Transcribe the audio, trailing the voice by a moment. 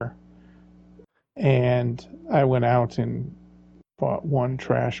and I went out and bought one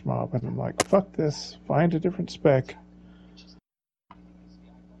trash mob, and I'm like, fuck this, find a different spec.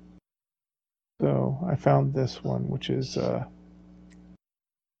 So I found this one, which is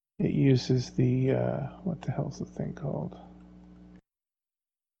it uses the what the hell's the thing called?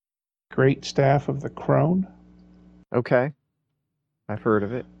 Great Staff of the Crone. Okay. I've heard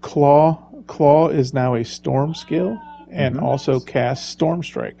of it. Claw is now a storm skill and also casts Storm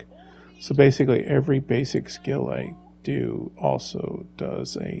Strike. So basically every basic skill I do also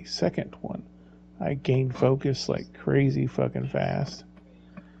does a second one. I gain focus like crazy fucking fast.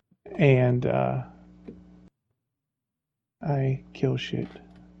 And I kill shit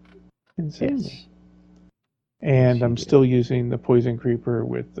insanely. Yes. And I'm still using the Poison Creeper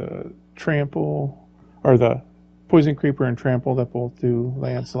with the Trample, or the Poison Creeper and Trample that both do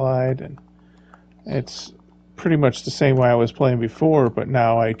Landslide, and it's pretty much the same way I was playing before, but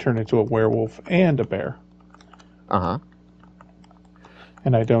now I turn into a werewolf and a bear. Uh-huh.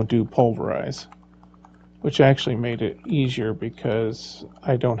 And I don't do Pulverize, which actually made it easier because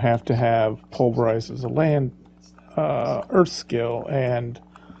I don't have to have Pulverize as a land earth skill and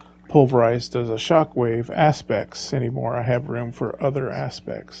Pulverize as a shockwave aspects anymore. I have room for other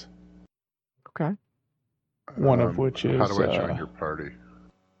aspects. Okay. One of which is... How do I join your party?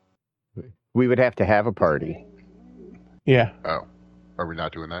 We would have to have a party. Yeah. Oh. Are we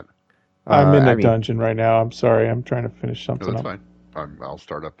not doing that? I'm in a dungeon right now. I'm sorry. I'm trying to finish something No, that's up. fine. I'll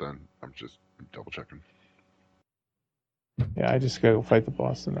start up then. I'm just double checking. Yeah, I just gotta go fight the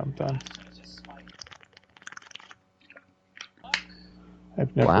boss and I'm done.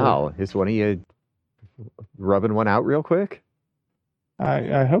 I've never... Wow. Is one of you rubbing one out real quick?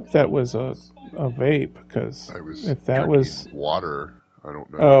 I hope that was a vape, because if that was water, I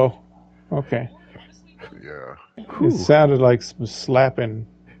don't know. Oh, okay. Yeah. It sounded like some slapping,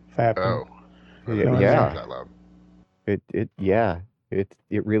 fapping. Oh, yeah. That loud. It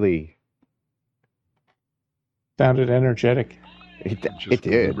really sounded energetic. It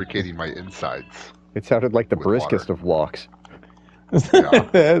did. Lubricating my insides. It sounded like the briskest of walks.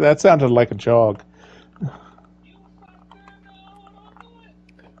 Yeah. That sounded like a jog.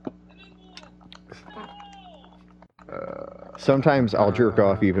 Sometimes I'll jerk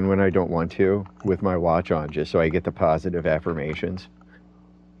off even when I don't want to with my watch on, just so I get the positive affirmations.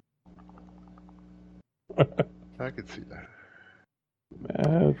 I could see that.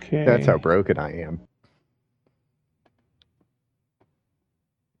 Okay. That's how broken I am.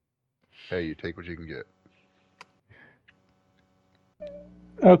 Hey, you take what you can get.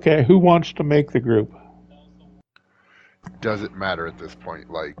 Okay, who wants to make the group? Does it matter at this point?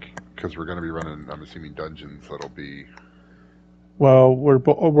 Like, because we're going to be running, I'm assuming, dungeons that'll be... Well,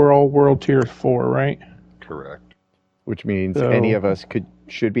 we're all World Tier 4, right? Correct. Which means any of us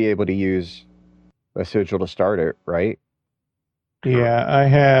should be able to use a sigil to start it, right? Yeah, I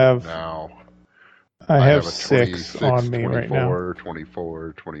have... Now... I have 6 on me right now.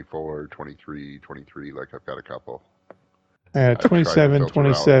 24, 24, 23, 23, like I've got a couple. I had 27,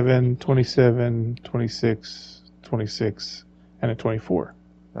 27, 27, 26, 26, and a 24.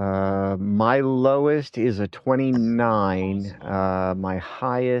 My lowest is a 29. My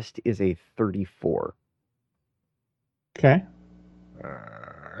highest is a 34. Okay.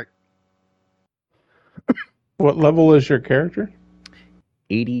 Alright. What level is your character?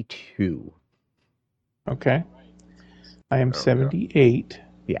 82. Okay. I am 78.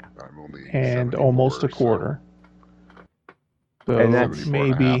 Yeah. I'm only and almost a quarter. So and that's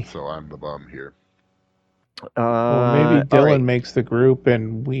maybe. So I'm the bum here. Well, maybe Dylan makes the group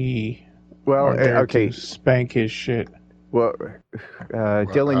and we are there to spank his shit. Well,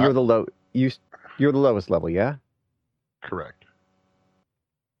 Dylan, you're the lowest level, yeah? Correct.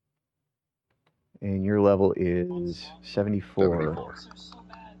 And your level is 74.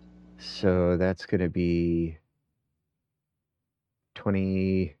 So that's going to be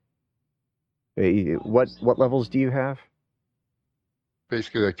 20. What levels do you have?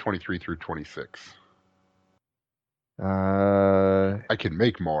 Basically like 23 through 26. I can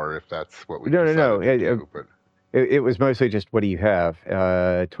make more if that's what we decided to do, but... It was mostly just what do you have?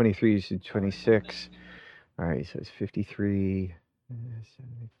 23 to 26. All right, so it's 53.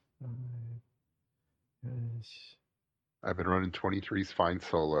 75. I've been running 23s fine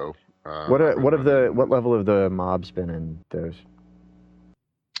solo. What level of the mobs been in those?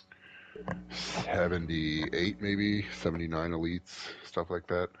 78 maybe, 79 elites, stuff like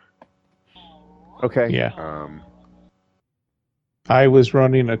that. Okay. Yeah. I was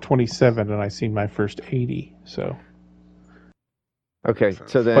running a 27 and I seen my first 80, so. Okay,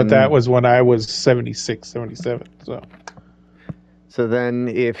 so then... But that was when I was 76, 77, so. So then,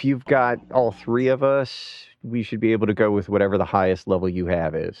 if you've got all three of us, we should be able to go with whatever the highest level you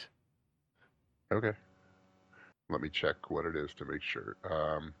have is. Okay. Let me check what it is to make sure.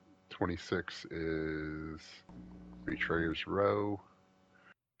 26 is Betrayer's Row.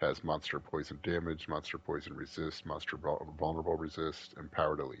 Has monster poison damage, monster poison resist, monster vulnerable resist, and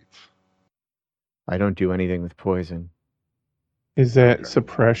powered elites. I don't do anything with poison. Is that Okay.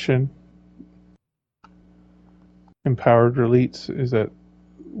 suppression? Empowered elites? Is that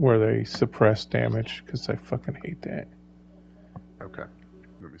where they suppress damage? Because I fucking hate that. Okay.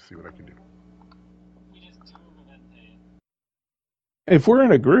 Let me see what I can do. If we're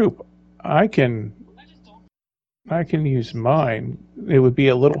in a group, I can use mine. It would be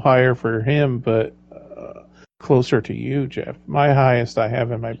a little higher for him, but closer to you, Jeff. My highest I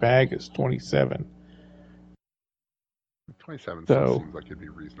have in my bag is 27. 27 So- still seems like it'd be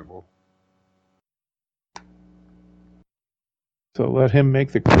reasonable. So let him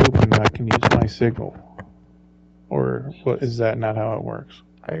make the group, and I can use my signal. Or what? Is that not how it works?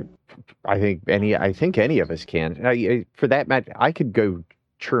 I think any of us can. For that matter, I could go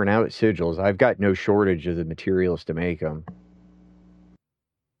churn out sigils. I've got no shortage of the materials to make them.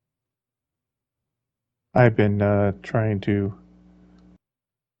 I've been trying to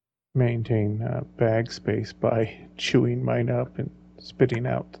maintain bag space by chewing mine up and spitting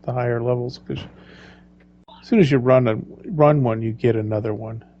out to the higher levels. Because as soon as you run one, you get another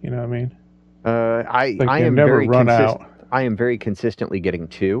one. You know what I mean? Like I you am never very run out. I am very consistently getting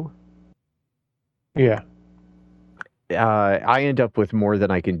 2. Yeah. I end up with more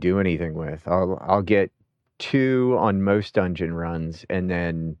than I can do anything with. I'll get 2 on most dungeon runs, and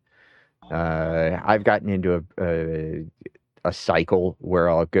then I've gotten into a cycle where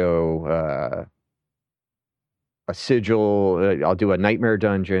I'll go a sigil. I'll do a nightmare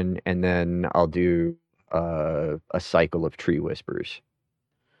dungeon, and then I'll do a cycle of tree whispers,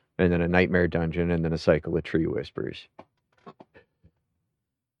 and then a nightmare dungeon, and then a cycle of tree whispers.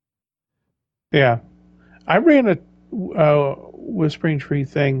 Yeah. I ran a Whispering Tree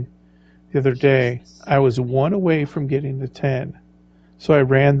thing the other day. I was 1 away from getting the 10. So I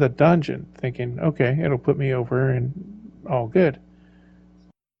ran the dungeon thinking, okay, it'll put me over and all good.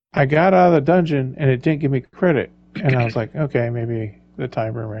 I got out of the dungeon and it didn't give me credit. And I was like, okay, maybe the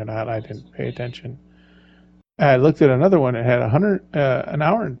timer ran out. I didn't pay attention. I looked at another one. It had an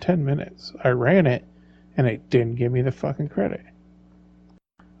hour and 10 minutes. I ran it and it didn't give me the fucking credit.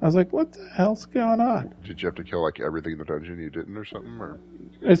 I was like, what the hell's going on? Did you have to kill like everything in the dungeon you didn't or something? Or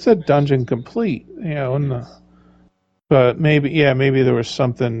It said dungeon complete, but maybe there was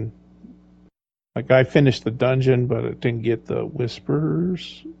something like I finished the dungeon, but it didn't get the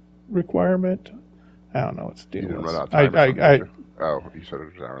whispers requirement. I don't know what the deal you didn't was. run out of time or something, did you? Oh, you said there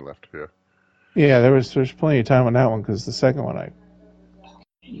was an hour left. Yeah. There's plenty of time on that one because the second one I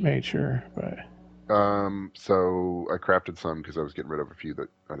made sure, but So I crafted some because I was getting rid of a few that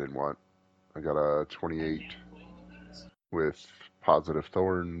I didn't want. I got a 28 with positive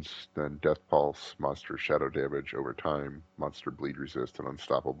thorns, then death pulse, monster shadow damage over time, monster bleed resist, and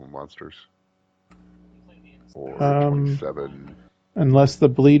unstoppable monsters. Or 27. Unless the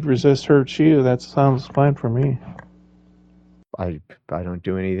bleed resist hurts you, that sounds fine for me. I don't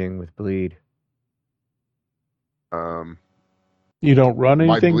do anything with bleed. You don't run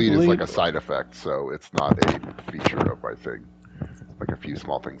anything. My bleed is like a side effect, so it's not a feature of my thing. Like a few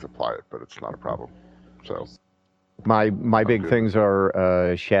small things apply it, but it's not a problem. So my big things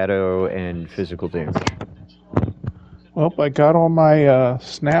are shadow and physical damage. Well, I got all my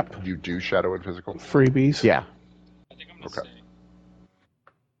snap. You do shadow and physical freebies. Yeah. Okay.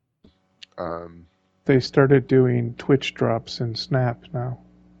 They started doing Twitch drops in Snap now.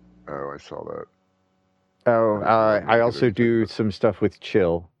 Oh, I saw that. Oh, I also do some stuff with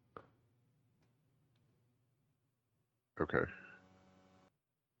chill. Okay.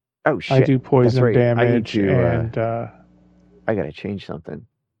 Oh shit! I do poison right. damage and I gotta change something.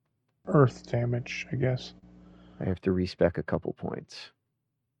 earth damage, I guess. I have to respec a couple points.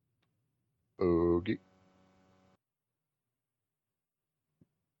 Okay.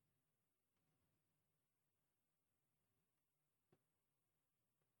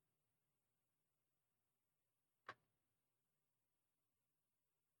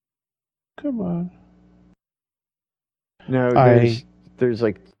 Come on. No, there's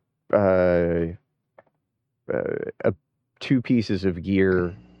like two pieces of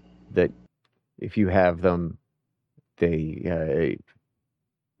gear that if you have them, there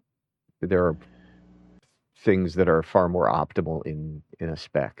are things that are far more optimal in a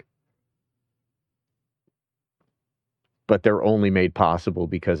spec. But they're only made possible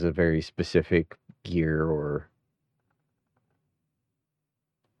because of very specific gear or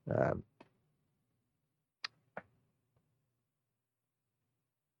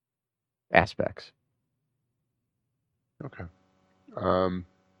aspects. Okay. I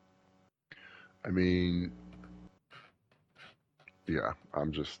mean, yeah,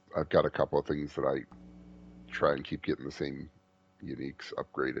 I've got a couple of things that I try and keep getting the same uniques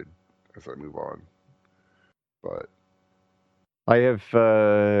upgraded as I move on. But I have,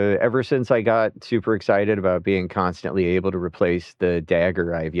 ever since I got super excited about being constantly able to replace the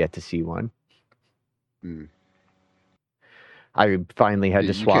dagger, I have yet to see one. I finally had to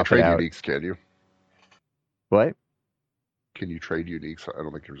you can't swap it trade out. uniques, can you? What? Can you trade uniques? I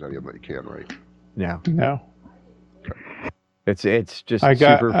don't think there's any of them that you can, right? No. No. It's just I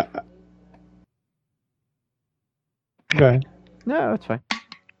got. super. Go ahead. No, it's fine.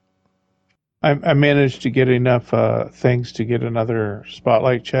 I managed to get enough things to get another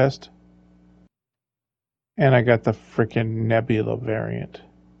spotlight chest, and I got the freaking Nebula variant.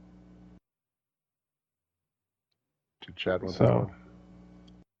 Did Chad want So, that one?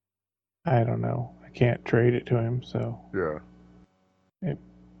 I don't know. I can't trade it to him, so Yeah. it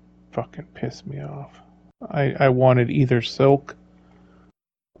fucking pissed me off. I wanted either Silk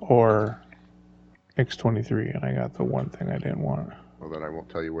or X-23, and I got the one thing I didn't want. Well, then I won't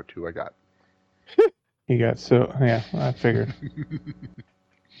tell you what two I got. He got so yeah, I figured.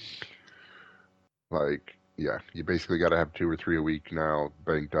 Like, yeah, you basically got to have 2 or 3 a week now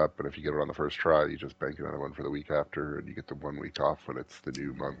banked up, and if you get it on the first try, you just bank another one for the week after, and you get the 1 week off when it's the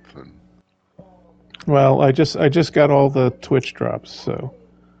new month. And Well, I just got all the Twitch drops, so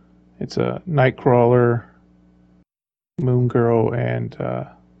it's a Nightcrawler, Moon Girl, and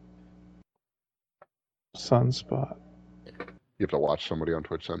Sunspot. you have to watch somebody on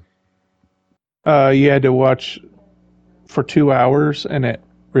Twitch then. You had to watch for 2 hours, and it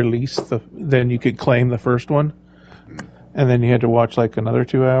released the. Then you could claim the first one, and then you had to watch like another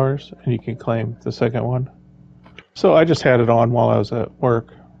 2 hours, and you could claim the second one. So I just had it on while I was at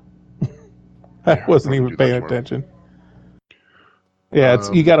work. I wasn't even paying attention. Yeah, it's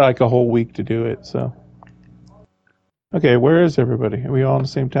you got like a whole week to do it. So, okay, where is everybody? Are we all in the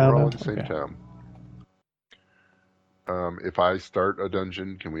same town? We're all now? in the same Okay. town. If I start a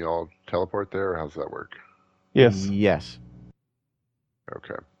dungeon, can we all teleport there, or how's that work? Yes. Yes.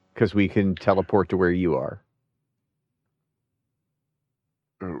 Okay. Because we can teleport to where you are.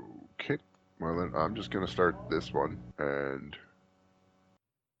 Okay. Well, then I'm just going to start this one, and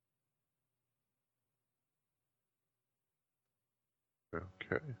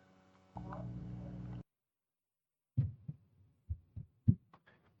okay.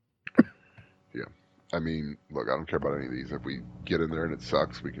 Yeah. I mean, look, I don't care about any of these. If we get in there and it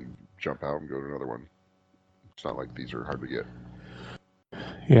sucks, we can jump out and go to another one. It's not like these are hard to get.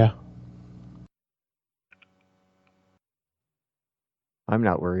 Yeah. I'm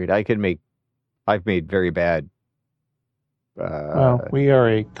not worried. I've made very bad. Well, we are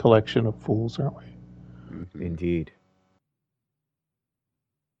a collection of fools, aren't we? Mm-hmm. Indeed.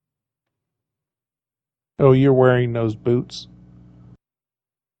 Oh, you're wearing those boots?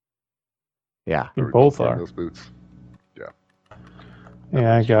 Yeah. You both are. Those boots. Yeah.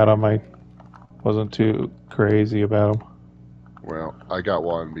 Yeah, I got them. I wasn't too crazy about them. Well, I got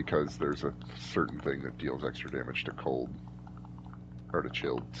one because there's a certain thing that deals extra damage to cold or to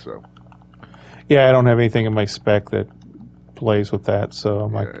chilled. So Yeah, I don't have anything in my spec that plays with that, so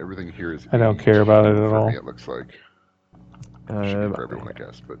I'm yeah, like, everything here is. I don't care about it at for all. me, it looks like. Should be for everyone, I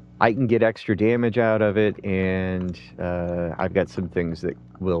guess. But I can get extra damage out of it, and I've got some things that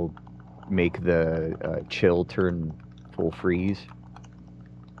will make the chill turn full freeze.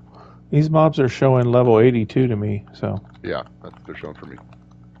 These mobs are showing level 82 to me, so. Yeah, they're showing for me.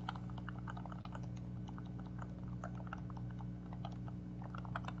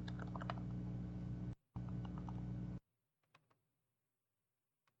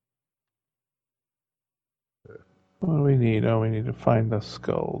 What do we need? Oh, we need to find the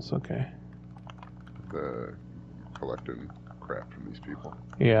skulls. Okay. The collecting crap from these people.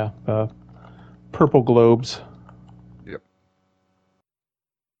 Yeah, purple globes. Yep.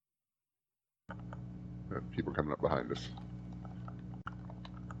 People coming up behind us.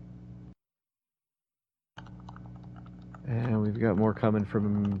 And we've got more coming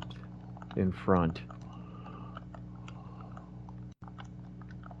from in front.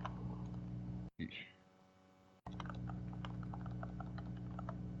 Eesh.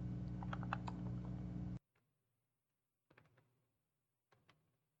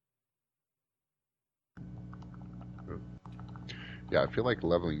 Yeah, I feel like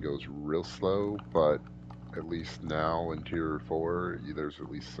leveling goes real slow, but at least now in Tier 4, there's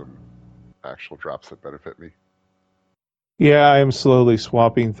at least some actual drops that benefit me. Yeah, I am slowly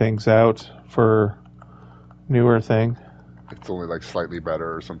swapping things out for newer thing. It's only like slightly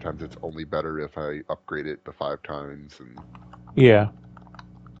better, or sometimes it's only better if I upgrade it to 5 times, and Yeah,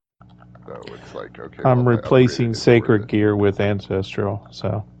 so it's like, okay, well, I'm if I upgrade it, replacing is it worth Sacred it? Gear with Ancestral.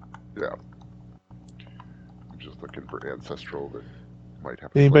 So, Yeah, I'm just looking for ancestral that might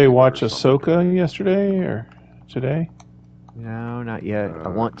have did anybody slightly watch better summoning. Ahsoka yesterday or today? No, not yet. I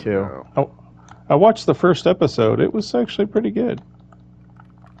want to. No, Oh, I watched the first episode. It was actually pretty good.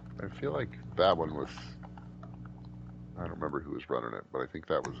 I feel like that one was. I don't remember who was running it, but I think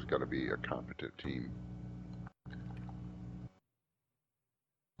that was going to be a competent team.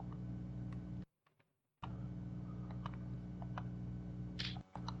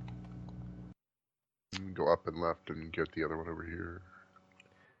 Go up and left and get the other one over here.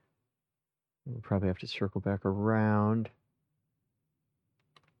 We'll probably have to circle back around.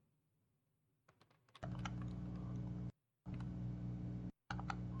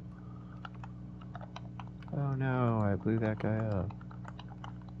 Oh no, I blew that guy up.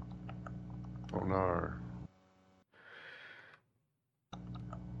 Oh no.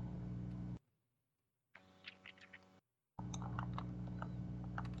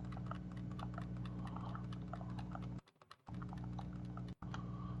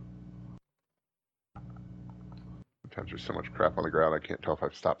 Sometimes there's so much crap on the ground, I can't tell if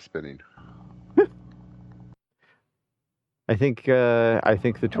I've stopped spinning. I think the Are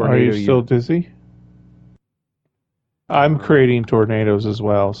you tornado still dizzy? I'm creating tornadoes as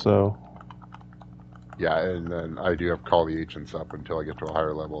well, so Yeah, and then I do have call the agents up until I get to a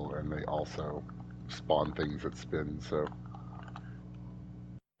higher level, and they also spawn things that spin, so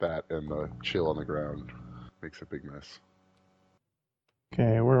that and the chill on the ground makes a big mess.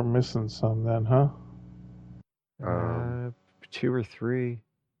 okay, we're missing some then, huh? Um, 2 or 3.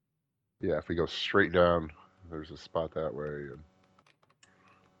 yeah, if we go straight down, there's a spot that way,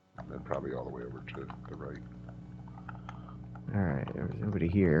 and then probably all the way over to the right. All right, there's nobody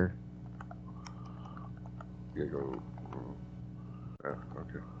here. You gotta go.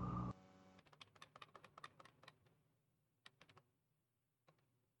 Okay.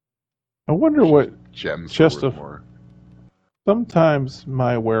 I wonder what Gems are just worth a. more. Sometimes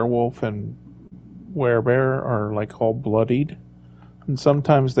my werewolf and werebear are like all bloodied, and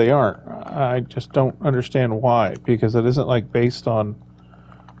sometimes they aren't. I just don't understand why, because it isn't like based on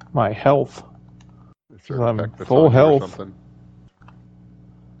my health. Is there Because an I'm effect that's full on you or health. something?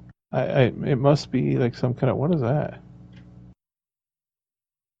 It must be like some kind of, what is that?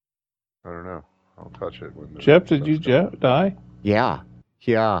 I don't know. I'll touch it when the Jeff, did you stuff's done. die? Yeah,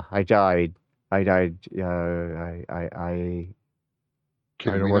 I died. I died. I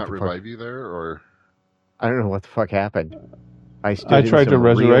Can don't know we what not the fuck. revive you there, or I don't know what the fuck happened. I I stood in tried to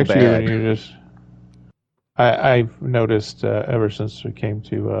some real resurrect you, and bad. you just. I've noticed ever since we came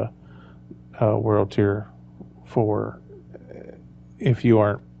to World Tier 4, if you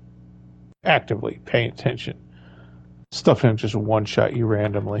aren't actively paying attention, stuff can just one shot you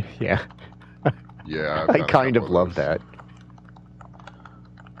randomly. Yeah, yeah, I've I done a kind couple of of love those. that.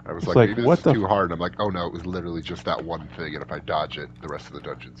 I was It's like, like, maybe this what is the. too hard, and I'm like, oh no, it was literally just that one thing, and if I dodge it, the rest of the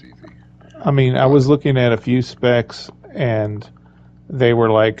dungeon's easy. I mean, I But was looking at a few specs, and they were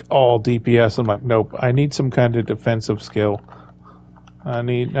like all DPS. I'm like, nope. I need some kind of defensive skill. I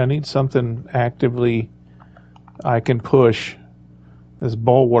need something actively I can push. This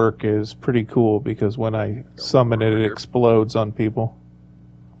bulwark is pretty cool because when I got one summon more it, over it here. explodes on people.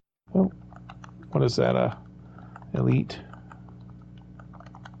 Oh, what is that? Elite?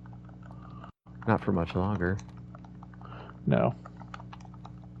 Not for much longer. No,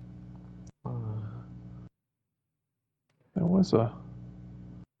 there was a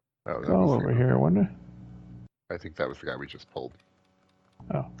Oh, that call was the. over here. Okay. I wonder. I think that was the guy we just pulled.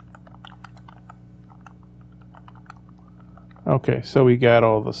 Oh, okay. So we got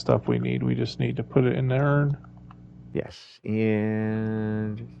all the stuff we need. We just need to put it in the urn. Yes,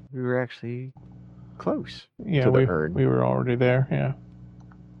 and we were actually close Yeah, to the we urn. we were already there. Yeah.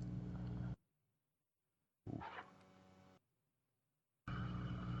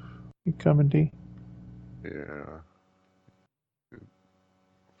 You coming, D? Yeah. There,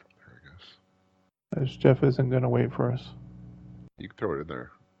 I guess. As Jeff isn't gonna wait for us. You can throw it in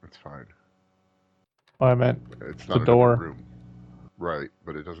there. It's fine. Oh, I meant It's the not another door. room. Right,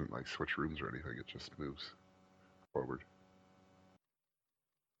 but it doesn't like switch rooms or anything. It just moves forward.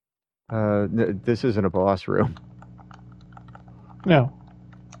 This isn't a boss room. No,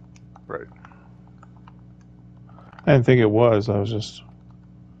 Right. I didn't think it was. I was just.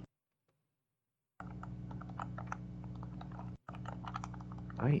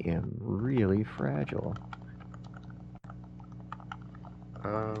 I am really fragile.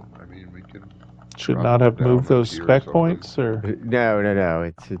 I mean, we can. Should drop not it have down moved up those here or spec something. points, or No.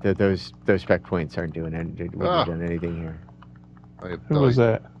 It's those spec points aren't doing any. Wouldn't have done anything here. I have who was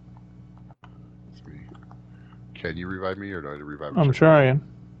died. that? It's me. Can you revive me, or do I need to revive? I'm trying.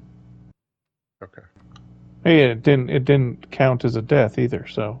 Okay. Hey, it didn't count as a death either,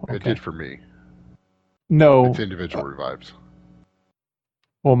 so okay. It did for me. No. It's individual revives.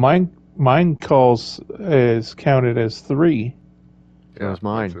 Well, mine calls is counted as 3. So is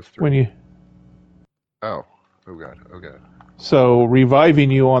mine. It says 3. When you Oh god. so reviving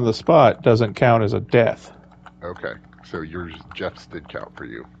you on the spot doesn't count as a death. Okay. So Jeff's did count for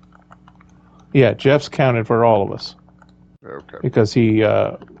you. Yeah, Jeff's counted for all of us Okay. because he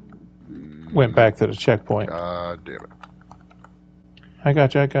went back to the checkpoint. God damn it. I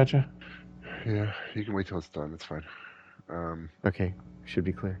gotcha. Yeah, you can wait till it's done. It's fine. Okay, should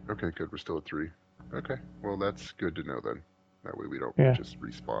be clear. Okay, good. We're still at 3. Okay. Well, that's good to know then. That way we don't just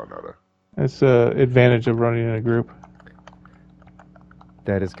respawn out of. It's the advantage of running in a group.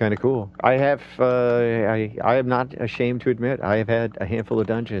 That is kind of cool. I have, I am not ashamed to admit, I have had a handful of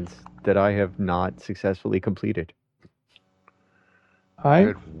dungeons that I have not successfully completed. I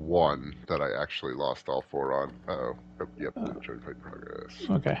had one that I actually lost all 4 on. Oh, yep. Join fight progress.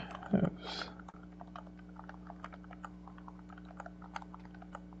 Okay.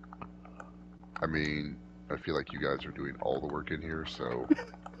 I mean, I feel like you guys are doing all the work in here, so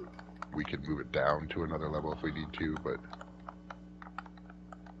we can move it down to another level if we need to, but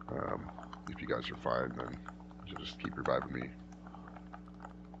if you guys are fine, then you'll just keep reviving me.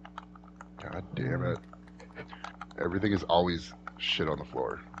 God damn it. Everything is always shit on the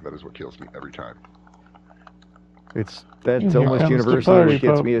floor. That is what kills me every time. That's Here almost comes the universally party what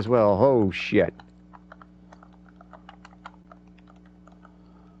gets folk. me as well. Oh, shit.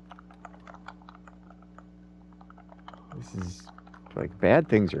 This is like bad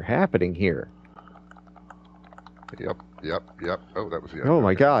things are happening here. Yep. Oh, that was the end. Oh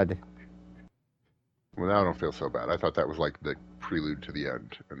my god. Well, now I don't feel so bad. I thought that was like the prelude to the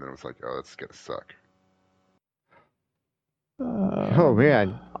end, and then it was like, oh, that's gonna suck. Oh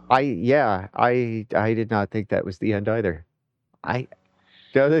man. I did not think that was the end either. The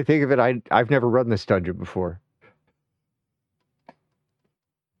other thing of it, I've never run this dungeon before.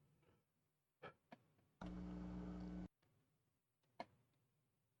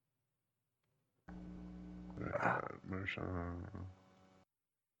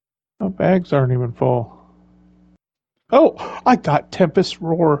 My bags aren't even full. Oh, I got Tempest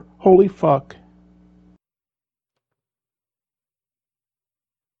Roar. Holy fuck.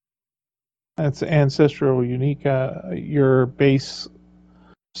 That's ancestral unique. Your base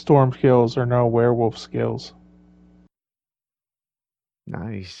storm skills are now werewolf skills.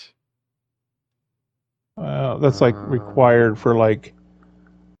 Nice. That's like required for like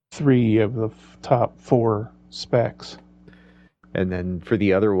 3 of the top 4 specs. And then for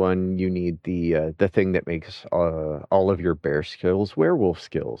the other one, you need the thing that makes all of your bear skills werewolf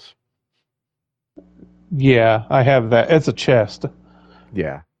skills. Yeah, I have that. It's a chest.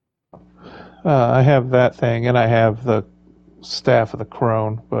 Yeah. I have that thing, and I have the Staff of the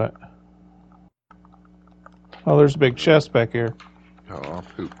Crone, but... Oh, there's a big chest back here. Oh,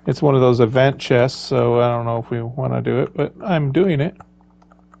 poop. It's one of those event chests, so I don't know if we want to do it, but I'm doing it.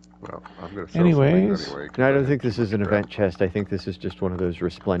 Well, I'm going to sell some things anyway. No, I don't think this is an event chest. I think this is just one of those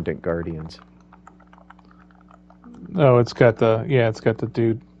resplendent guardians. Oh, it's got the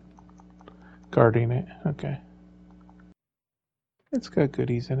dude guarding it. Okay. It's got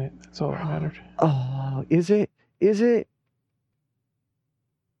goodies in it. That's all that mattered. Oh, is it? Is it?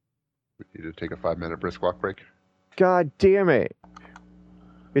 We need to take a 5-minute brisk walk break. God damn it.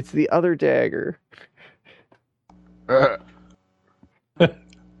 It's the other dagger.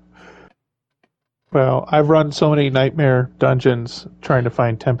 Well, I've run so many nightmare dungeons trying to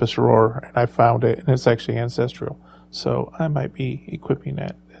find Tempest Roar, and I found it, and it's actually ancestral. So I might be equipping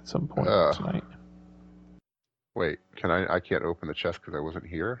that at some point tonight. Wait, I can't open the chest because I wasn't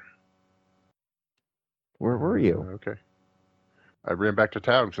here? Where were you? Okay. I ran back to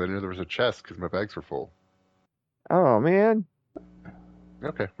town because I knew there was a chest because my bags were full. Oh, man.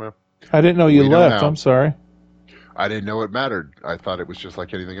 Okay, well. I didn't know you left. I'm sorry. I didn't know it mattered. I thought it was just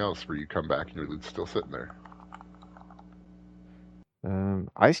like anything else where you come back and your loot's still sitting there.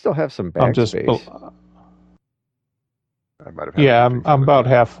 I still have some bag space. I might have I'm about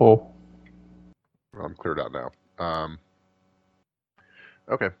half full. Well, I'm cleared out now.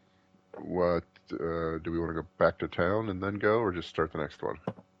 Okay. What do we want to go back to town and then go, or just start the next one?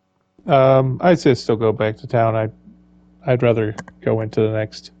 I'd say still go back to town. I'd rather go into the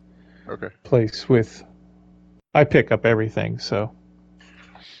next place with. I pick up everything, so.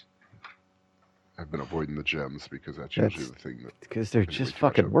 I've been avoiding the gems because that's usually the thing that. Because they're I get way just too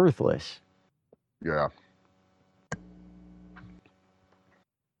much fucking of. worthless. Yeah.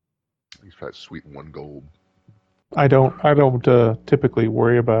 He's got sweet 1 gold. I don't typically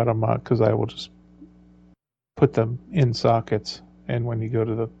worry about them because I will just put them in sockets, and when you go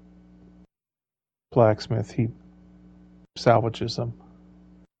to the blacksmith, he salvages them,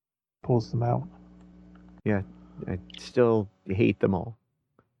 pulls them out. Yeah, I still hate them all.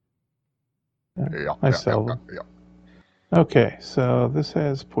 Yeah. I sell them. Yeah. Okay, so this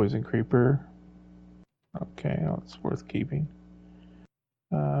has poison creeper. Okay, well, it's worth keeping.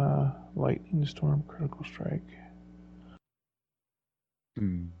 Lightning storm, critical strike.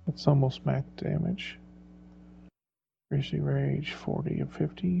 That's almost max damage. Grizzly rage, 40 of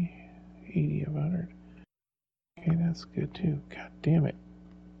 50, 80 of 100. Okay, that's good too. God damn it!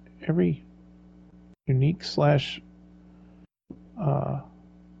 Every unique slash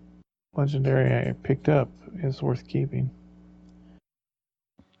legendary I picked up is worth keeping.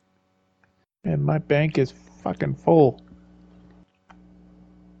 And my bank is fucking full.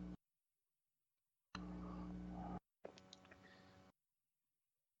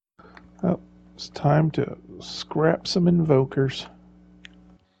 Oh, it's time to scrap some invokers.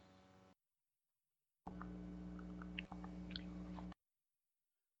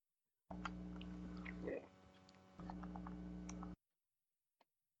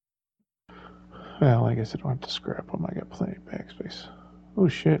 Well, I guess I don't have to scrap them. I got plenty of backspace. Oh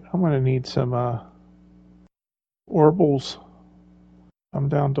shit, I'm gonna need some orbles. I'm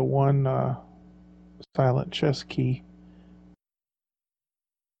down to one silent chest key.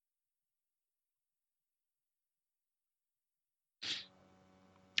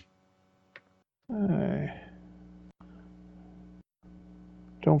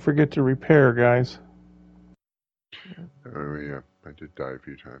 Don't forget to repair, guys. Oh, yeah. I did die a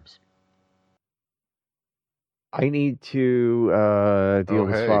few times. I need to deal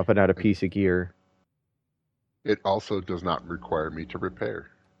with hey. swapping out a piece of gear. It also does not require me to repair.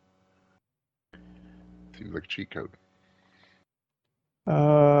 Seems like a cheat code.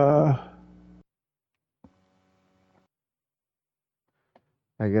 I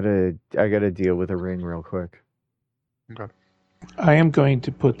gotta deal with a ring real quick. Okay. I am going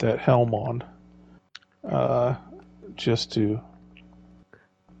to put that helm on. Just for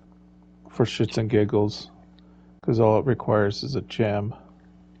shits and giggles. Because all it requires is a gem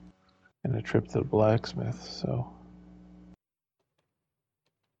and a trip to the blacksmith, so.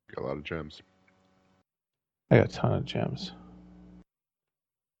 Got a lot of gems. I got a ton of gems.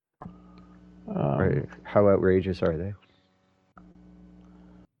 Right. How outrageous are they?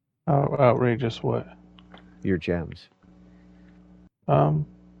 How outrageous what? Your gems.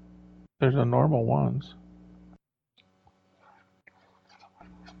 There's the normal ones.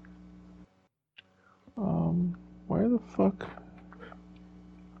 Where the fuck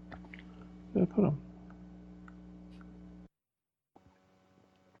did I put them?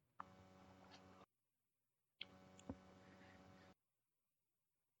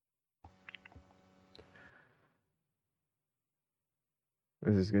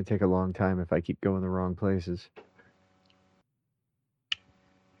 This is gonna take a long time if I keep going the wrong places.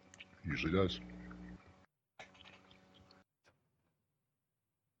 Usually does.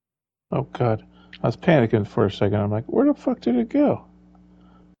 Oh god. I was panicking for a second. I'm like, where the fuck did it go?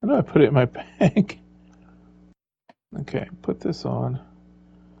 I know I put it in my bag. Okay, put this on.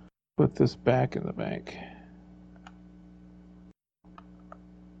 Put this back in the bank.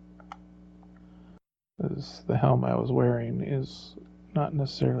 Because the helm I was wearing is not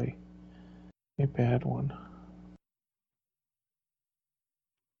necessarily a bad one.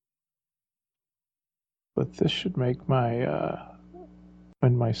 But this should make my,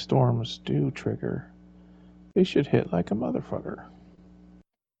 when my storms do trigger, they should hit like a motherfucker.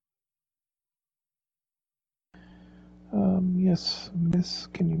 Yes, miss,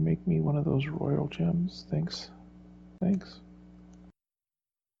 can you make me one of those royal gems? Thanks. Thanks.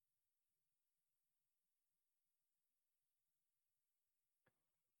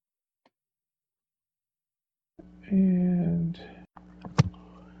 And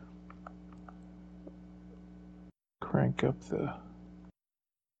crank up the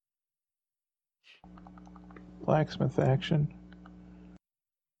blacksmith action.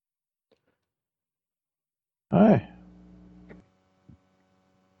 Hi.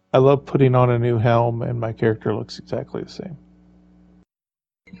 I love putting on a new helm and my character looks exactly the same.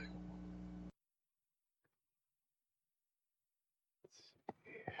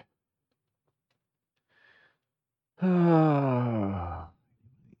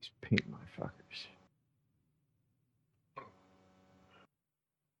 These paint my fuckers.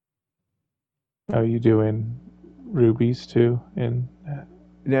 Are you doing rubies too? And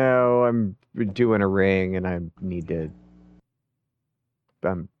No, I'm doing a ring, and I need to.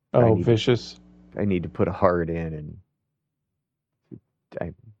 I need to. vicious. I need to put a heart in, and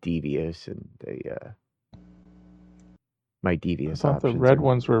I'm devious, and my I devious thought the options red are.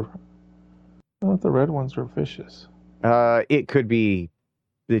 ones were. I thought the red ones were vicious. It could be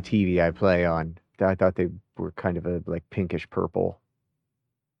the TV I play on. I thought they were kind of a like pinkish purple.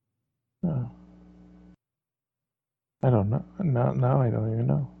 Oh. I don't know. Now I don't even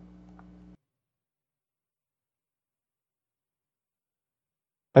know.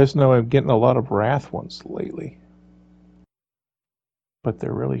 I just know I'm getting a lot of wrath ones lately, but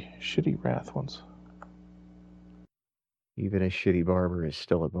they're really shitty wrath ones. Even a shitty barber is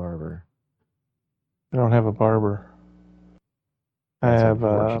still a barber. I don't have a barber. I That's have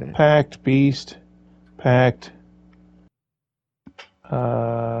unfortunate. packed beast, packed,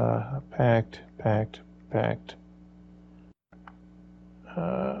 packed.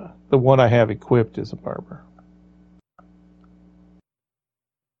 The one I have equipped is a barber.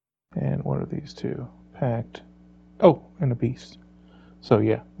 And what are these two? Packed. Oh, and a beast. So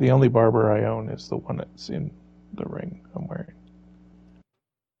yeah, the only barber I own is the one that's in the ring I'm wearing.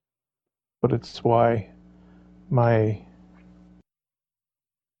 But it's why my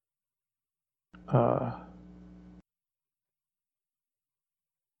uh,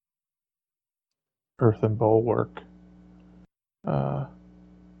 earthen bulwark uh,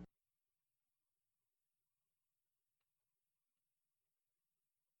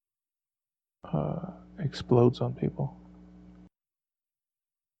 explodes on people.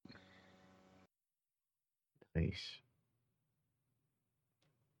 Nice.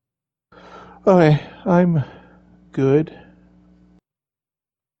 Okay, I'm good.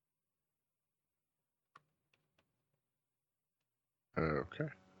 Okay.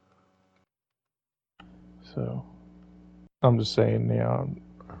 So I'm just saying,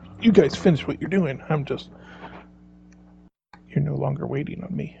 you guys finish what you're doing. You're no longer waiting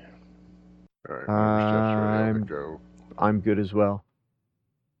on me. All right. Whenever Steph's ready, I'll hit I'm go. I'm good as well.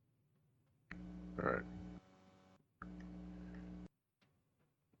 All right.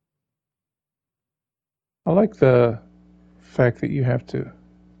 I like the fact that you have to.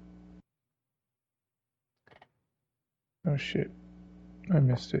 Oh shit, I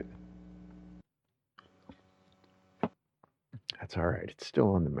missed it. That's all right. It's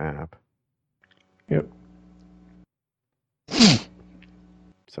still on the map Yep.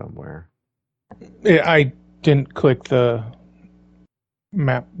 somewhere. Yeah, I didn't click the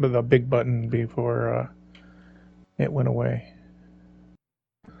map, the big button before it went away.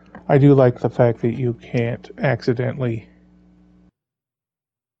 I do like the fact that you can't accidentally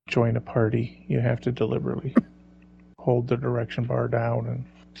join a party. You have to deliberately hold the direction bar down and.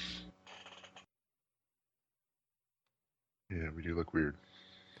 Yeah, we do look weird.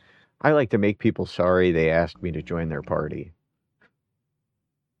 I like to make people sorry they asked me to join their party.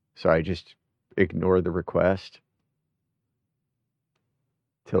 So I just ignore the request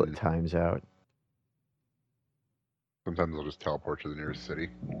till it times out. Sometimes I'll just teleport to the nearest city.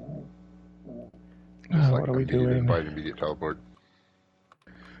 Oh, Just like what are we immediate doing? invite, immediate teleport.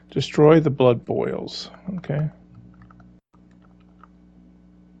 Destroy the blood boils. Okay.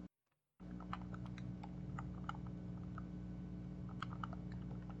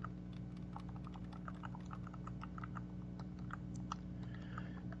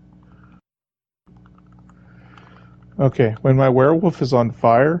 Okay. When my werewolf is on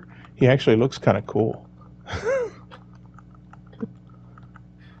fire, he actually looks kind of cool.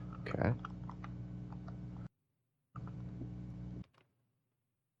 Okay.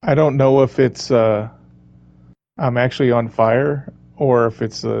 I don't know if it's I'm actually on fire or if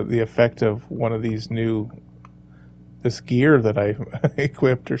it's the effect of one of these this gear that I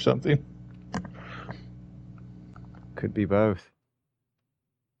equipped or something. Could be both.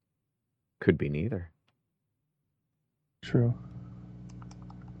 Could be neither. True.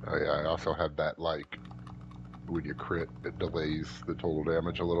 Oh yeah, I also have that like when you crit, it delays the total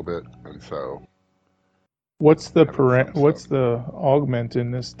damage a little bit, and so What's having some what's stuff. the augment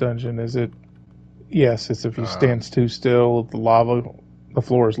in this dungeon? Is it yes, it's if you Um, stand too still, the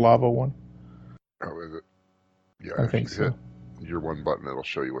floor is lava one. how is it? Yeah, I if think you hit so. your one button, it'll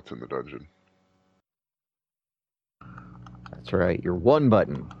show you what's in the dungeon. That's right. Your one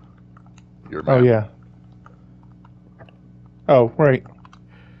button. Your Oh map. yeah. Oh, right.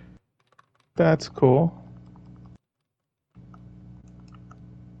 That's cool.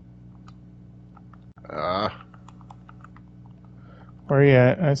 Ah, Where are you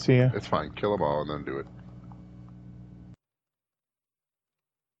at? I see you. it's fine. Kill them all and then do it.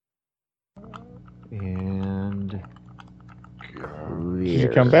 And Yeah. Did you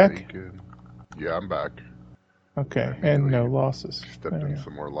come back? Bacon. Yeah, I'm back. Okay, I and no immediately losses. stepped There in you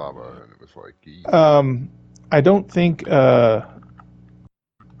some more lava, and it was like, easy. go. I don't think the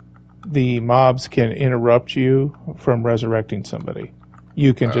mobs can interrupt you from resurrecting somebody.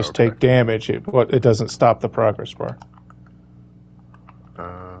 You can just Okay. take damage. It doesn't stop the progress bar.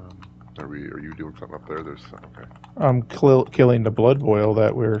 Are you doing something up there? There's okay. I'm killing the blood boil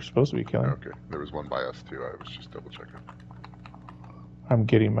that we're supposed to be killing. Okay. There was one by us too. I was just double checking. I'm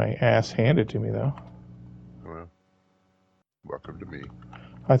getting my ass handed to me though. Well, welcome to me.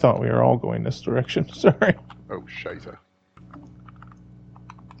 I thought we were all going this direction. Sorry. Oh, shiza.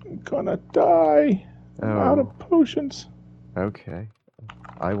 I'm gonna die. I'm out of potions. Okay.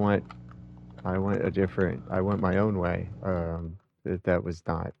 I went I went my own way. That was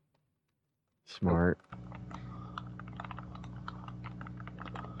not smart.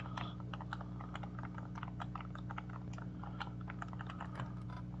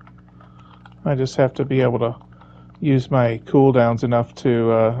 I just have to be able to use my cooldowns enough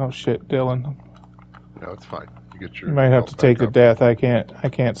to. Oh shit, Dylan. No, it's fine. You get your You might have health to back take the up. death. I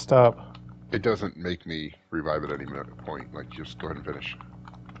can't stop. It doesn't make me revive at any point. Like, just go ahead and finish.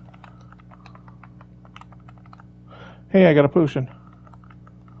 Hey, I got a potion.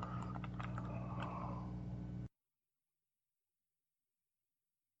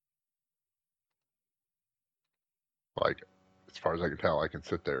 Like, as far as I can tell, I can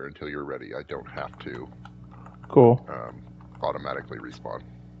sit there until you're ready. I don't have to Cool. automatically respawn.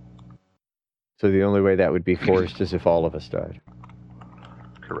 So the only way that would be forced is if all of us died.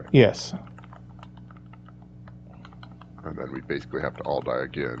 Correct. Yes. And then we basically have to all die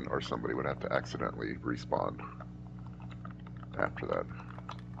again, or somebody would have to accidentally respawn after that.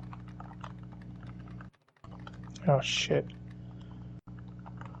 Oh shit.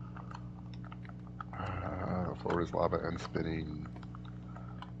 The floor is lava and spinning.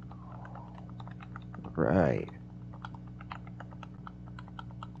 Right.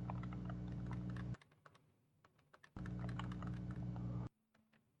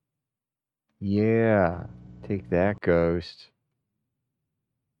 Yeah. Take that, ghost.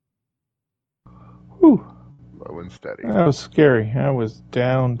 Whew. Low and steady. That was scary. I was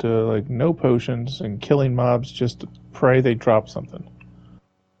down to like no potions and killing mobs just to pray they drop something.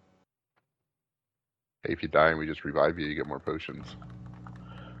 Hey, if you die and we just revive you, you get more potions.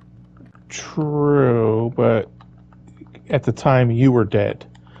 True, but at the time you were dead.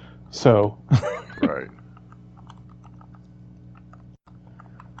 So. Right.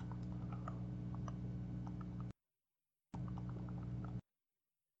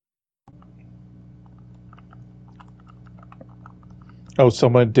 Oh,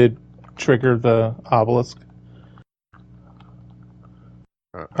 someone did trigger the obelisk.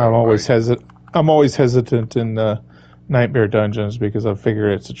 I'm always hesitant in the nightmare dungeons because I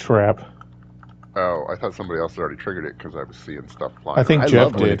figure it's a trap. Oh, I thought somebody else had already triggered it because I was seeing stuff flying. I think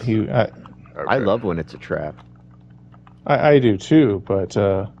around. Jeff did. I love when it's a trap. I do too, but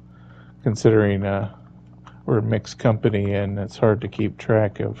considering we're a mixed company and it's hard to keep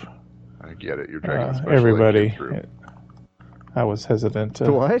track of. I get it. You're dragging special everybody. ed kid through. I was hesitant to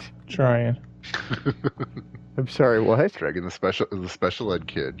What? trying. I'm sorry, what? Dragging the special ed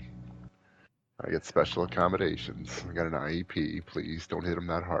kid. I get special accommodations. I got an IEP. Please don't hit him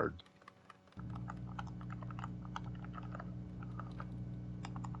that hard.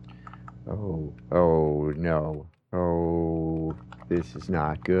 Oh no. Oh, this is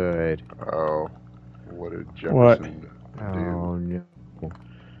not good. Oh, what did Jefferson do? Oh no.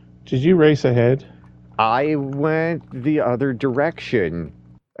 Did you race ahead? I went the other direction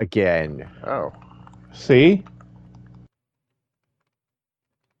again. Oh. See?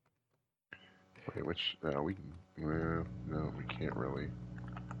 Wait, which? No, we can. Well, no, we can't really.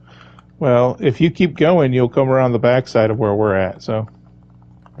 Well, if you keep going, you'll come around the backside of where we're at. So.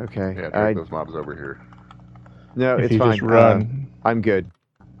 Okay. Yeah, drag those mobs over here. No, if it's you fine. Just run. I'm good.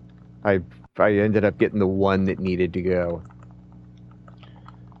 I ended up getting the one that needed to go.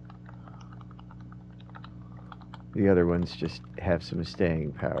 The other ones just have some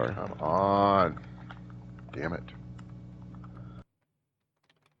staying power. Come on. Damn it.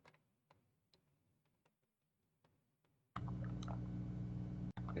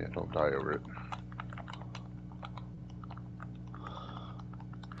 Yeah, don't die over it.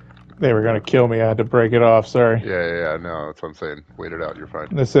 They were going to kill me. I had to break it off. Sorry. Yeah, no, that's what I'm saying. Wait it out. You're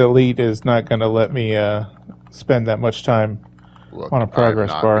fine. This elite is not going to let me spend that much time on a progress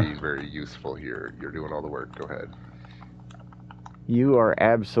bar. I'm not being very useful here. You're doing all the work. Go ahead. You are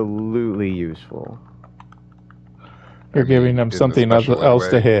absolutely useful. You're giving them something else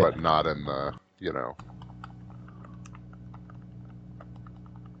to hit. But not in the you know,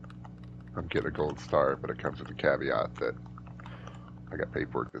 I'm getting a gold star, but it comes with the caveat that I got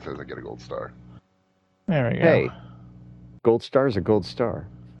paperwork that says I get a gold star. There we go. Hey, gold star is a gold star.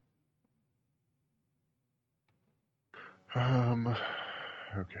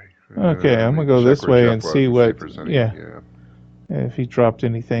 Okay. Okay, I'm We gonna go check this where way Jeff and was see and what. if there's any. Yeah, Yeah. if he dropped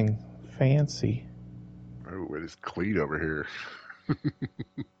anything fancy. Oh, it is clean over here.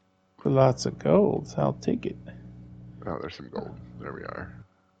 Lots of golds. I'll take it. Oh, there's some gold. There we are.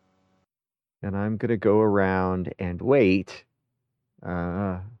 And I'm going to go around and wait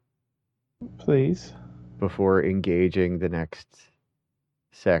Please. before engaging the next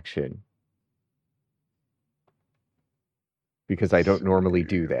section. Because I don't normally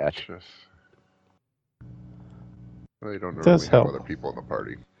do that. Well, you don't It does normally have help. other people in the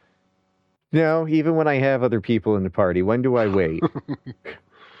party. No, even when I have other people in the party, when do I wait?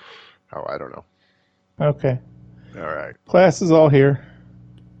 Oh, I don't know. Okay. All right. Class is all here.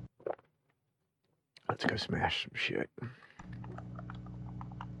 Let's go smash some shit.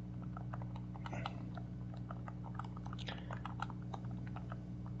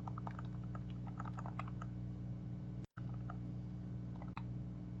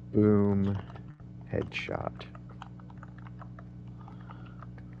 Boom. Headshot.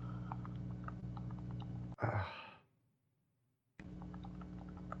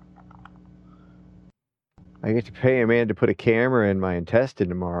 I get to pay a man to put a camera in my intestine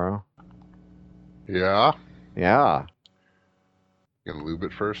tomorrow. Yeah? Yeah. You gonna lube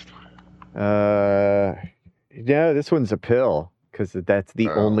it first? No, this one's a pill, because that's the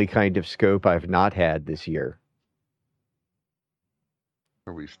Oh. only kind of scope I've not had this year.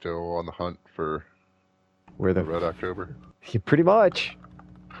 Are we still on the hunt for Where the Red October? Pretty much.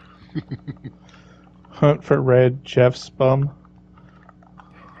 Hunt for red Jeff's bum.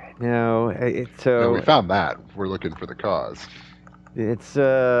 No, No, we found that. We're looking for the cause. It's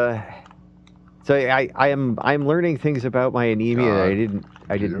so I'm learning things about my anemia that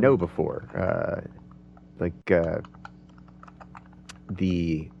I didn't know before.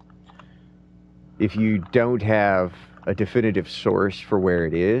 If you don't have a definitive source for where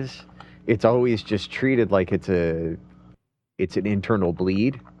it is, it's always just treated like it's an internal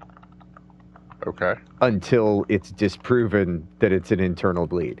bleed. Okay. Until it's disproven that it's an internal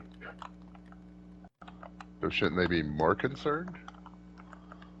bleed. So shouldn't they be more concerned?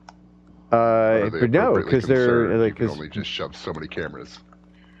 But no, because they're like, you can only just shove so many cameras.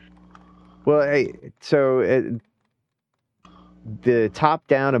 Well, the top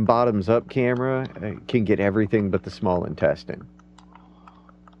down and bottoms up camera can get everything but the small intestine.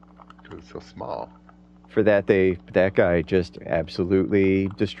 Because it's so small. For that, that guy just absolutely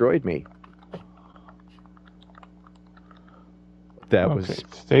destroyed me. That was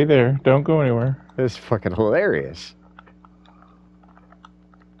Stay there. Don't go anywhere. That's fucking hilarious.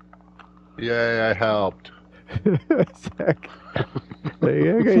 Yay, I helped. That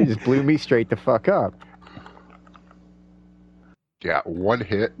guy just blew me straight the fuck up. Yeah, one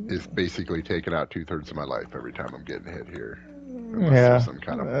hit is basically taking out 2/3 of my life every time I'm getting hit here. Unless Yeah, there's some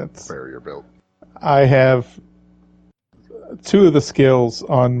kind of barrier built. I have 2 of the skills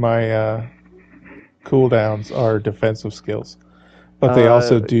on my cooldowns are defensive skills, but they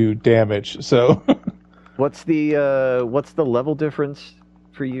also do damage. So, what's the level difference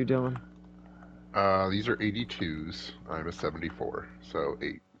for you, Dylan? These are 82s. I'm a 74, so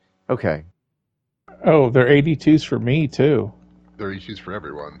 8. Okay. Oh, they're 82s for me too. They're 82s for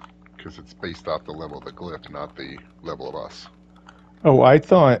everyone because it's based off the level of the glyph, not the level of us. Oh, I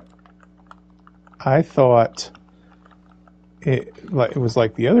thought it was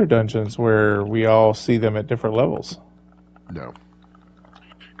like the other dungeons where we all see them at different levels. No.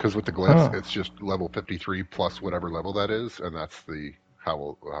 Because with the glyphs, it's just level 53 plus whatever level that is, and that's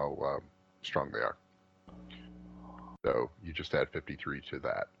how strong they are. So you just add 53 to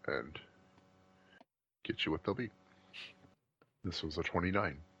that and get you what they'll be. This was a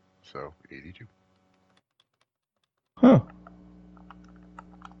 29, so 82. Huh.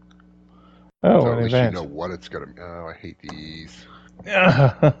 Oh, so an at least event. you know what it's gonna. Oh, I hate these.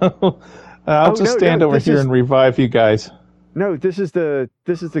 I'll just stand over here and revive you guys. No, this is the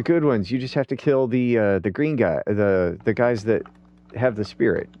good ones. You just have to kill the green guy, the guys that have the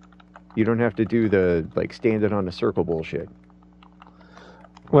spirit. You don't have to do the standing on a circle bullshit.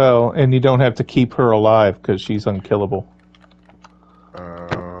 Well, and you don't have to keep her alive because she's unkillable.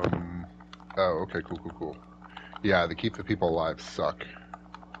 Oh, okay, cool. Yeah, the keep the people alive suck.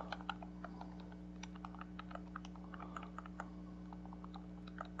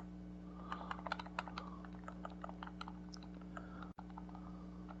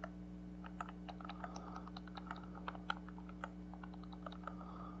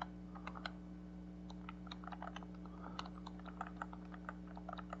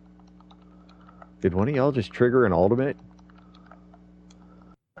 Did one of y'all just trigger an ultimate?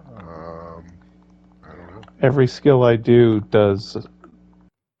 I don't know. Every skill I do does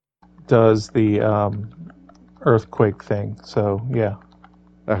the earthquake thing. So yeah,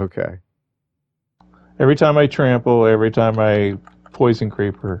 Okay. every time I trample, every time I poison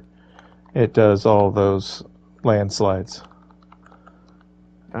creeper, it does all those landslides.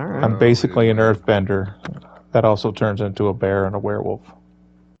 All right. I'm basically an earthbender that also turns into a bear and a werewolf.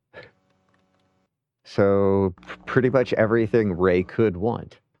 So pretty much everything Ray could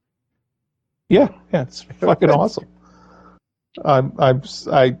want. Yeah, it's fucking awesome.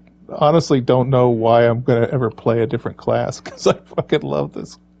 I honestly don't know why I'm gonna ever play a different class because I fucking love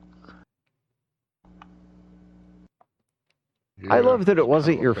this. Yeah, I love that it I'm kind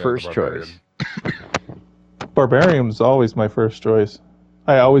wasn't of a your fan of the first barbarian. choice. Barbarian's always my first choice.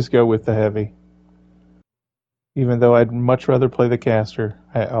 I always go with the heavy. Even though I'd much rather play the caster,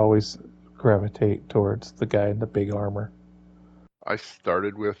 I always gravitate towards the guy in the big armor. I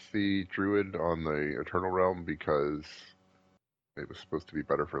started with the druid on the Eternal Realm because it was supposed to be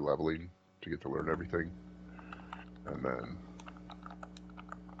better for leveling to get to learn everything, and then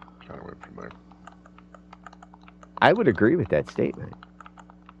kind of went from there. I would agree with that statement.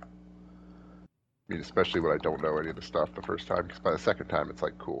 I mean, especially when I don't know any of the stuff the first time, because by the second time it's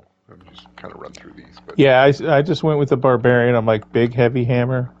like cool. I'm just kind of run through these. But Yeah, I just went with the barbarian. I'm like big heavy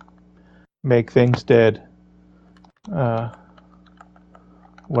hammer, make things dead.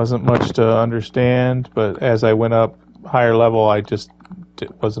 Wasn't much to understand, but as I went up higher level, I just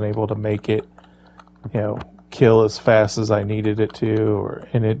wasn't able to make it, kill as fast as I needed it to,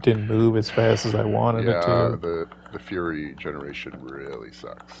 and it didn't move as fast as I wanted it yeah, to. the Fury generation really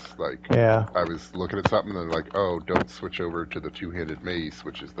sucks. Like, Yeah, I was looking at something and like, oh, don't switch over to the two-handed mace,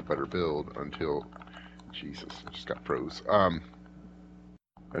 which is the better build until Jesus, I just got froze.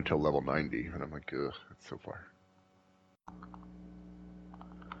 Until level 90, and I'm like, ugh, it's so far.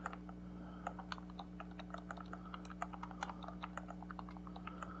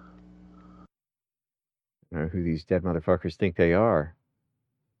 I don't know who these dead motherfuckers think they are.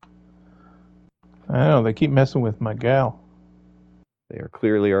 I don't know. They keep messing with my gal. They are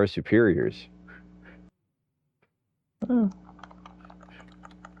clearly our superiors. Oh.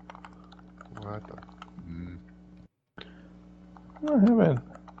 What the? I haven't.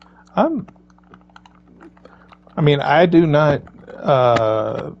 I do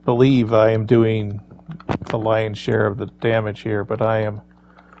not believe I am doing the lion's share of the damage here, but I am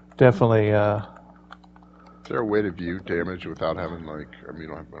definitely. Is there a way to view damage without having like? I mean, you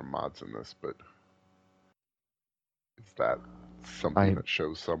don't have no mods in this, but is that something I that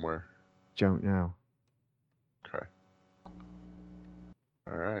shows somewhere? don't know. Okay.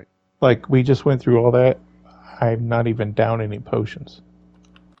 All right. Like, we just went through all that. I'm not even down any potions.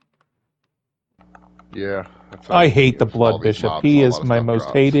 Yeah, that's I another hate thing the is all Blood these Bishop. mobs, He a is lot of my stuff most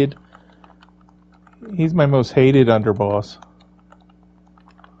drops. hated. He's my most hated underboss.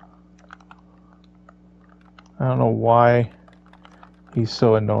 I don't know why he's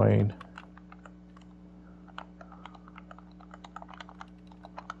so annoying.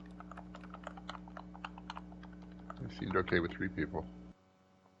 It seemed okay with 3 people.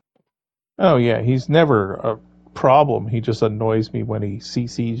 Oh yeah, he's never a problem. He just annoys me when he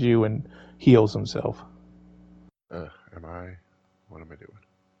CCs you and heals himself. Am I? What am I doing?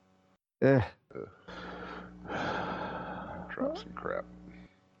 Eh, Drop some crap.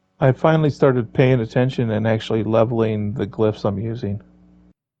 I finally started paying attention and actually leveling the glyphs I'm using.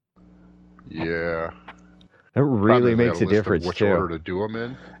 Yeah. it really Problem is, I got makes a a list of difference which too. order to do them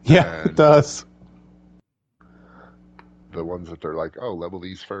in. Yeah, And it does. the ones that they're like, oh, level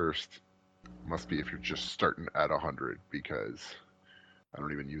these first, must be if you're just starting at 100, because I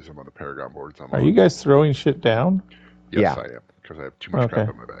don't even use them on the Paragon boards I'm Are on. you guys throwing shit down? Yes, Yeah. I am, because I have too much Okay. crap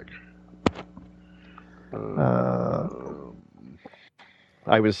in my bag.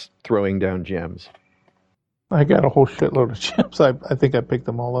 I was throwing down gems. I got a whole shitload of chips. I think I picked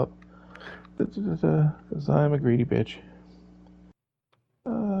them all up. Because I'm a greedy bitch.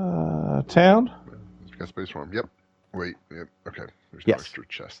 Town? You got space for them? Yep. Wait, yep, okay. There's no Yes. extra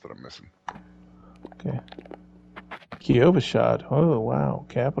chest that I'm missing. Okay. Kiovashad. Oh, wow.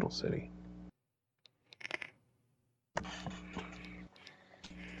 Capital city.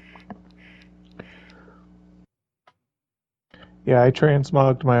 Yeah, I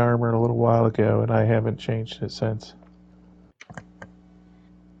transmogged my armor a little while ago, and I haven't changed it since.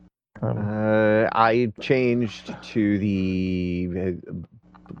 I changed to the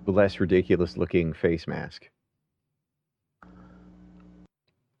less ridiculous looking face mask.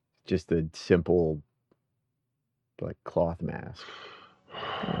 Just a simple, like, cloth mask.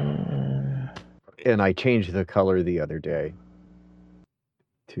 And I changed the color the other day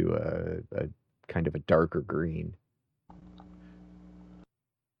to a kind of a darker green.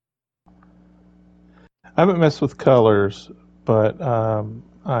 I haven't messed with colors, but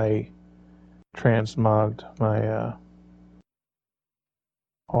I transmogged my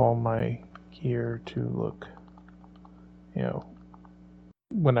all my gear to look,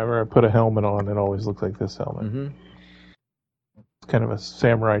 whenever I put a helmet on, it always looks like this helmet. Mm-hmm. It's kind of a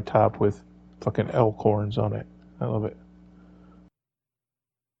samurai top with fucking elk horns on it. I love it.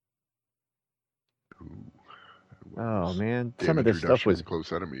 Oh man, Damage some of this stuff reduction was from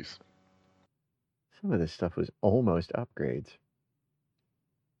close enemies. almost upgrades.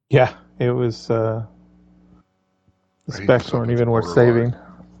 Yeah, it was. The I hate specs stuff weren't that's even worth borderline. saving.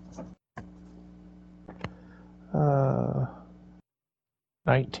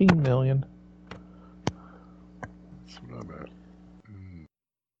 19 million. That's what I'm at.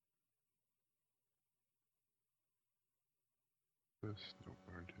 This, no,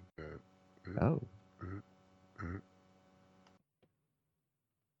 I did that. Oh.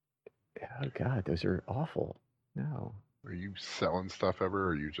 Oh god, those are awful. No. Are you selling stuff ever, or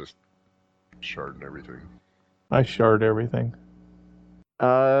are you just sharding everything? I shard everything.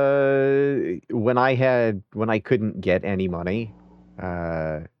 When I couldn't get any money,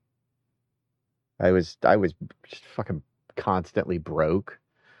 I was just fucking constantly broke.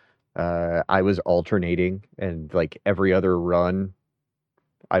 I was alternating, and like every other run,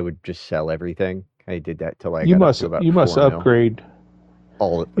 I would just sell everything. I did that till I got up to about You must 4 mil. upgrade.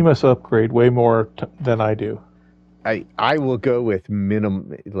 You must upgrade way more than I do. I will go with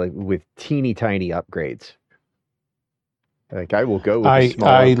with teeny tiny upgrades. Like I will go with a small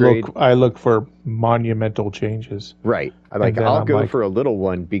upgrade. I look for monumental changes. Right. I'll go for a little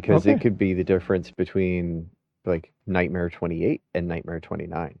one because it could be the difference between like Nightmare 28 and Nightmare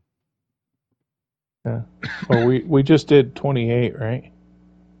 29. Yeah. Well, we just did 28, right?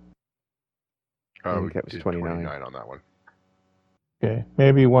 I think that was did 29 on that one. Okay.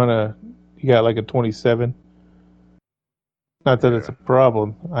 Maybe you got like a 27. Not that it's a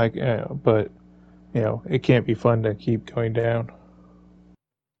problem. But it can't be fun to keep going down.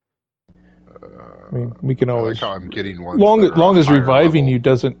 I mean, we can always. I like how I'm getting ones long as reviving you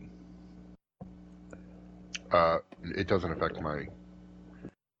doesn't. It doesn't affect my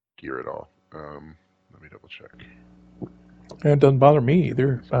gear at all. Let me double check. It doesn't bother me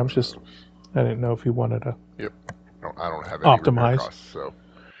either. I didn't know if you wanted to. Yep. No, I don't have any repair optimize. costs, so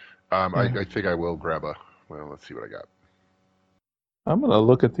I think I will grab a. Well, let's see what I got. I'm gonna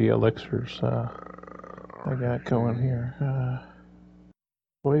look at the elixirs I got going here.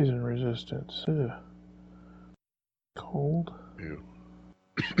 Poison resistance. Cold. Ew.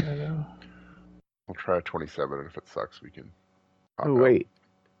 Shadow. We'll try a 27, and if it sucks, we can. Oh wait.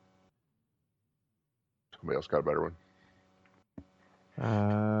 Somebody else got a better one.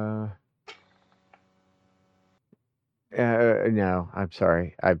 No, I'm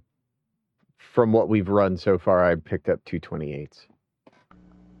sorry. From what we've run so far, I picked up 228s.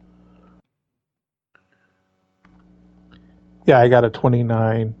 Yeah, I got a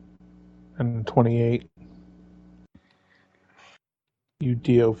 29 and 28. You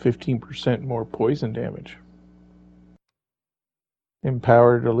deal 15% more poison damage.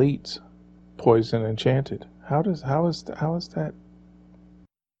 Empowered elites, poison enchanted. How is that?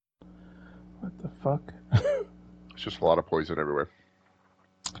 What the fuck? It's just a lot of poison everywhere.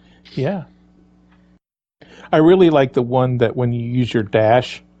 Yeah. I really like the one that when you use your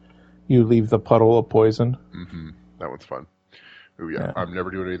dash, you leave the puddle of poison. Mm-hmm. That one's fun. Ooh, yeah. I'm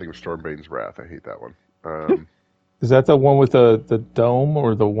never doing anything with Stormbane's Wrath. I hate that one. Is that the one with the dome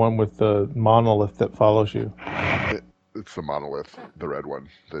or the one with the monolith that follows you? It's the monolith, the red one.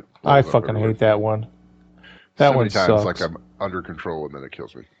 I fucking hate that one. That one sucks. times, like I'm under control and then it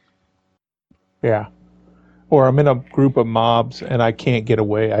kills me. Yeah. Or I'm in a group of mobs and I can't get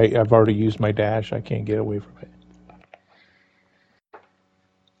away. I've already used my dash. I can't get away from it.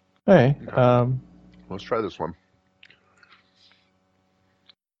 Hey, let's try this one.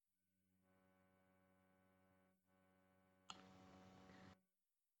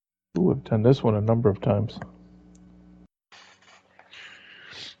 Ooh, I've done this one a number of times.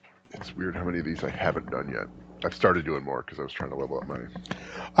 It's weird how many of these I haven't done yet. I've started doing more because I was trying to level up my.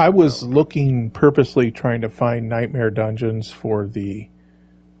 I was looking purposely trying to find nightmare dungeons for the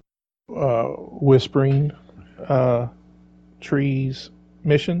whispering trees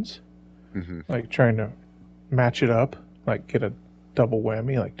missions. Mm-hmm. Like trying to match it up, like get a double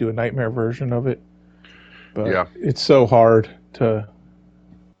whammy, like do a nightmare version of it. But it's so hard to.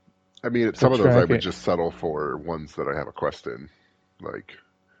 I mean, some of those I would just settle for ones that I have a quest in, like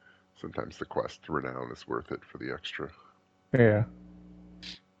Sometimes the quest renown is worth it for the extra. Yeah.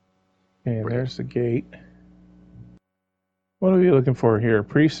 And But there's the gate. What are we looking for here?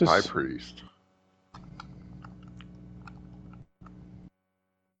 Priestess? High Priest.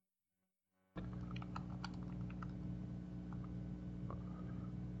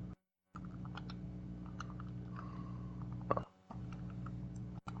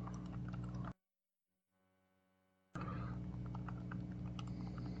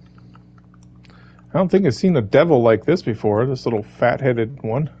 I don't think I've seen a devil like this before. This little fat-headed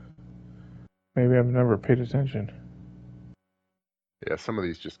one. Maybe I've never paid attention. Yeah, some of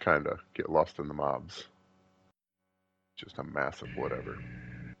these just kind of get lost in the mobs. Just a massive whatever.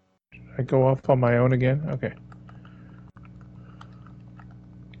 I go off on my own again? Okay.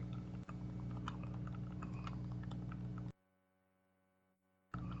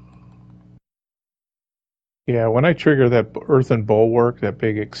 Yeah, when I trigger that earthen bulwark, that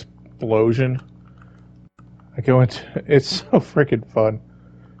big explosion, I go into... It's so freaking fun.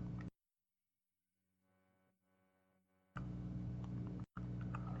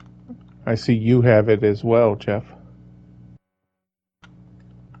 I see you have it as well, Jeff.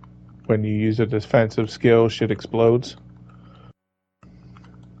 When you use a defensive skill, shit explodes.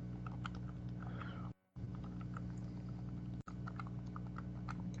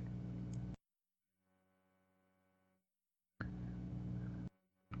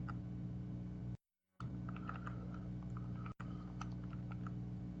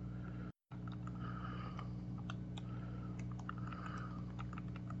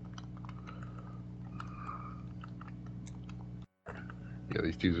 Yeah,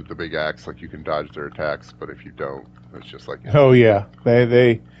 these dudes with the big axe, like you can dodge their attacks, but if you don't, it's just like instant Oh yeah,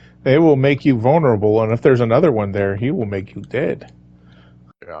 hit. they will make you vulnerable, and if there's another one there, he will make you dead.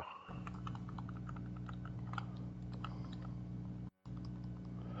 Yeah.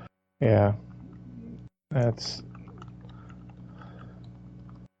 Yeah, that's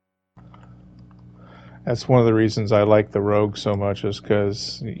one of the reasons I like the rogue so much, is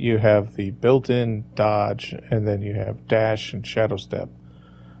because you have the built-in dodge, and then you have dash and shadow step,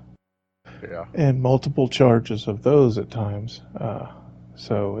 Yeah. and multiple charges of those at times.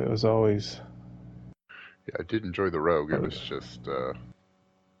 So it was always... Yeah, I did enjoy the rogue. It was just so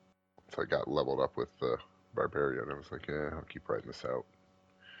I got leveled up with the barbarian. I was like, I'll keep writing this out.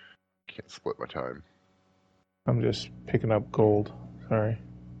 Can't split my time. I'm just picking up gold. Sorry.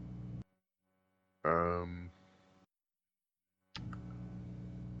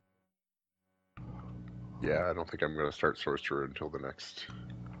 Yeah, I don't think I'm gonna start sorcerer until the next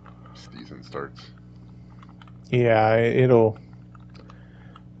season starts. Yeah, it'll...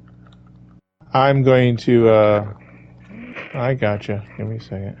 I'm going to... I gotcha. Give me a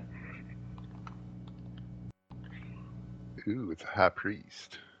second. Ooh, it's a high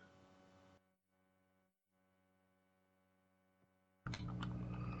priest.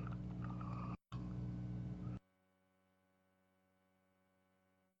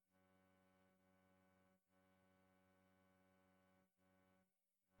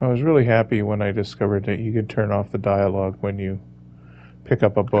 I was really happy when I discovered that you could turn off the dialogue when you pick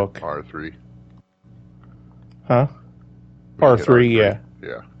up a book. R3. Huh? When you hit R3, R3. yeah.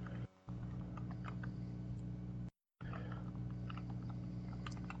 Yeah.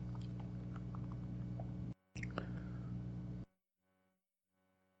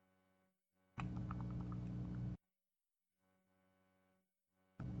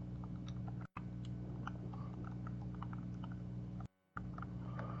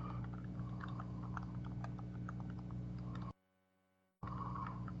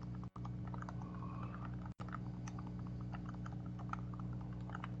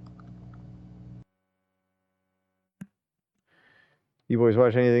 You boys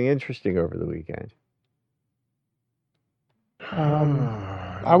watch anything interesting over the weekend?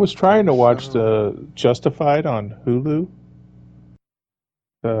 I was trying to watch the Justified on Hulu.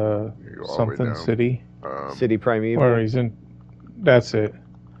 The All the way something down. City. City Primeval? Where he's in... That's it.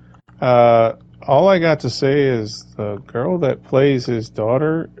 All I got to say is the girl that plays his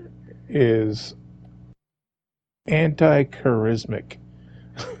daughter is anti-charismatic.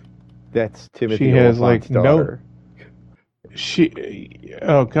 That's Timothy She has Olyphant's like daughter.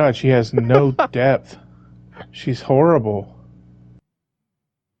 Oh god, she has no depth. She's horrible.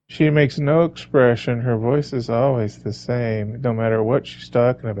 She makes no expression. Her voice is always the same, no matter what she's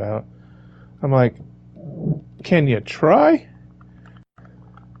talking about. I'm like, can you try?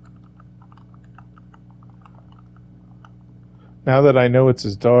 Now that I know it's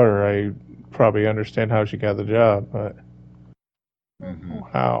his daughter, I probably understand how she got the job, but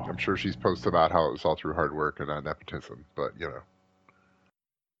wow. I'm sure she's posted about how it was all through hard work and not nepotism, but you know.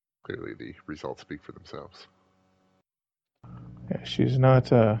 Clearly, the results speak for themselves. Yeah, she's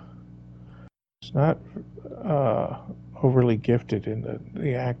not overly gifted in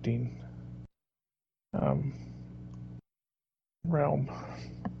the acting um, realm.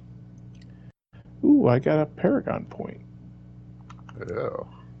 Ooh, I got a Paragon point. Yeah.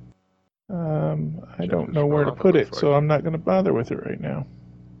 I Jeff don't is know where to off, it put looks it, like. so I'm not going to bother with it right now.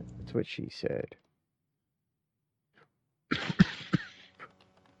 That's what she said.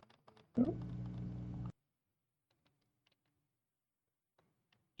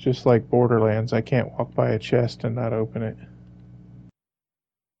 Just like Borderlands, I can't walk by a chest and not open it.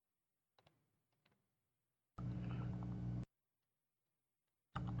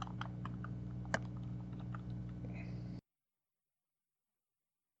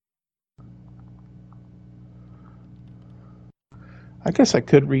 I guess I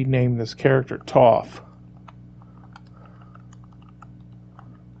could rename this character Toph.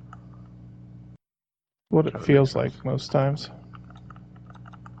 What it Kinda feels makes like sense. most times.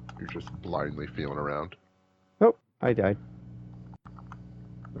 You're just blindly feeling around. Oh, I died.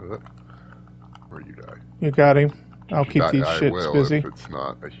 Or you die. You got him. If I'll you keep die, these I shits will if busy. it's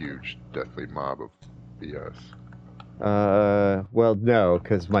not a huge, deathly mob of BS. Well, no,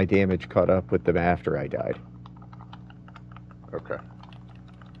 because my damage caught up with them after I died. Okay.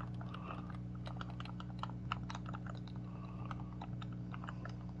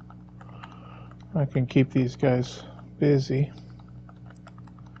 I can keep these guys busy.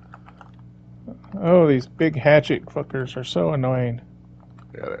 Oh, these big hatchet fuckers are so annoying.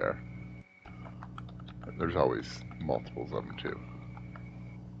 Yeah, they are. There's always multiples of them, too.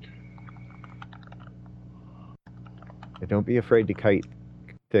 Don't be afraid to kite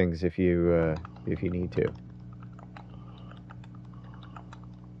things if you need to.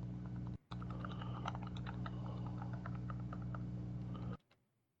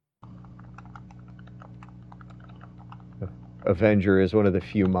 Avenger is one of the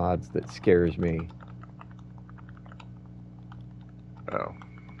few mods that scares me. Oh.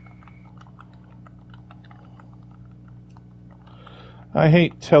 I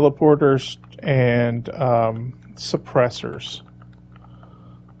hate teleporters and suppressors.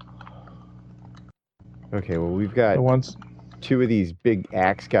 Okay, well, we've got The ones. two of these big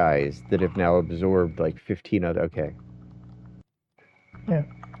axe guys that have now absorbed like 15 other. Okay. Yeah.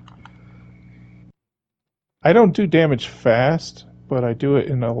 I don't do damage fast, but I do it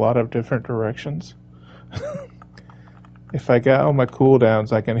in a lot of different directions. If I got all my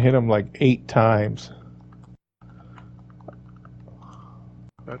cooldowns, I can hit them like 8 times.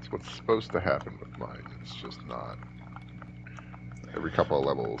 That's what's supposed to happen with mine. It's just not. Every couple of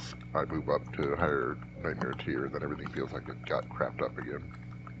levels, I move up to a higher nightmare tier, and then everything feels like it got crapped up again.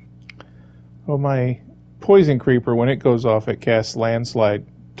 Well, my poison creeper, when it goes off, it casts landslide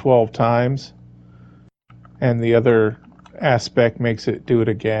 12 times, and the other aspect makes it do it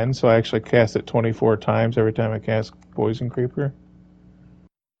again. So I actually cast it 24 times every time I cast poison creeper.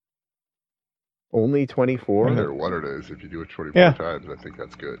 Only I 24? don't care what it is. If you do it 24 Yeah. times, I think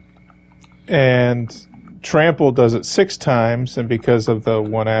that's good. And trample does it 6 times, and because of the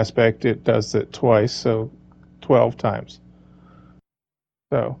one aspect, it does it twice, so 12 times.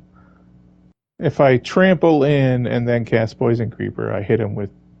 So if I trample in and then cast poison creeper, I hit him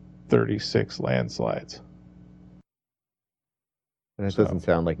with 36 landslides. That So. doesn't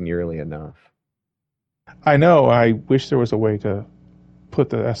sound like nearly enough. I know. I wish there was a way to put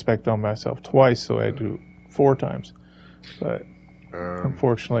the aspect on myself twice, so I do 4 times. But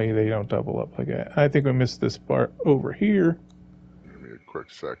unfortunately, they don't double up like that. I think we missed this part over here. Give me a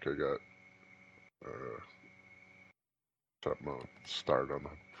quick sec. I got something to start on the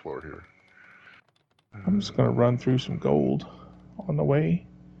floor here. I'm just going to run through some gold on the way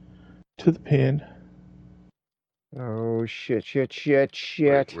to the pin. Oh, shit. Wait,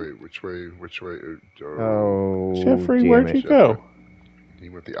 which way? Oh, Jeffrey, damn where'd it. you go? He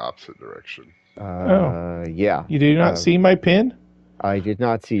went the opposite direction. Yeah. You did not see my pin? I did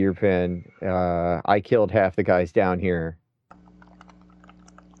not see your pin. I killed half the guys down here.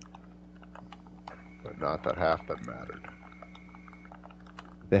 But not that half that mattered.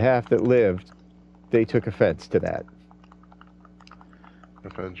 The half that lived, they took offense to that.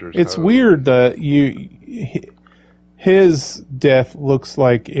 Avengers. It's weird that his death looks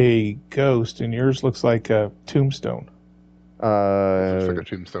like a ghost and yours looks like a tombstone. It looks like a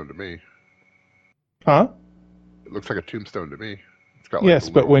tombstone to me. Huh? It looks like a tombstone to me. It's got Yes,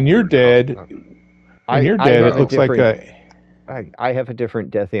 but when you're dead, it looks like a. I have a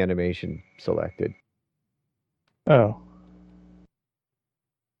different death animation selected. Oh.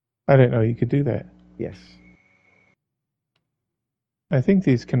 I didn't know you could do that. Yes. I think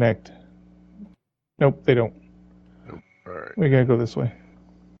these connect. Nope, they don't. Nope. All right. We gotta go this way.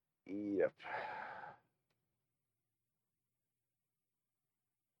 Yep.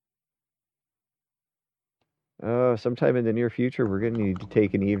 Sometime in the near future, we're going to need to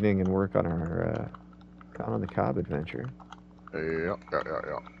take an evening and work on our Con on the Cob adventure. Yeah.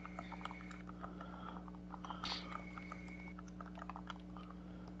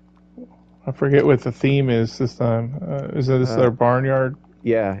 I forget what the theme is this time. Is this our barnyard?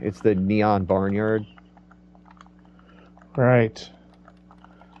 Yeah, it's the Neon Barnyard. Right.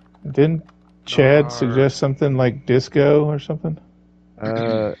 Didn't Chad suggest something like disco or something?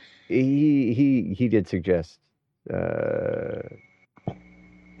 He did suggest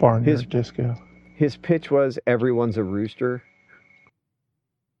Barnyard disco. His pitch was everyone's a rooster.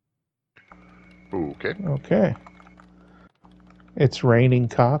 Okay. Okay. It's raining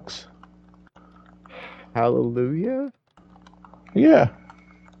cocks. Hallelujah. Yeah.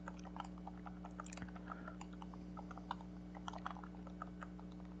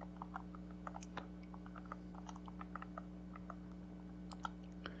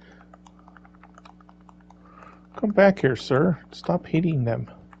 Come back here, sir. Stop hitting them.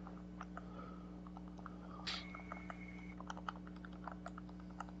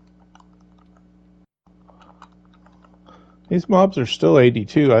 These mobs are still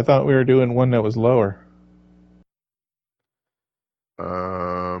 82. I thought we were doing one that was lower.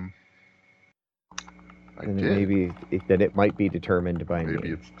 I did. Then it might be determined by me.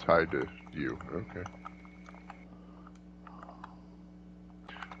 Maybe it's tied to you. Okay.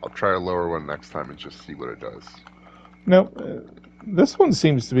 I'll try a lower one next time and just see what it does. Nope. This one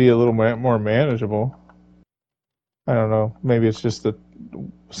seems to be a little more manageable. I don't know. Maybe it's just the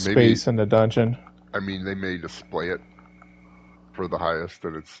space in the dungeon. I mean, they may display it for the highest,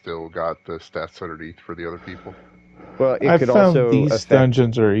 and it's still got the stats underneath for the other people. Well, I found these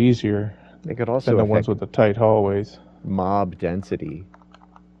dungeons are easier than the ones with the tight hallways. Mob density.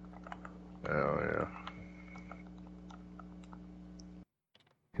 Oh, yeah.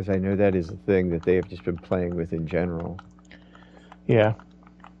 Because I know that is a thing that they have just been playing with in general. Yeah.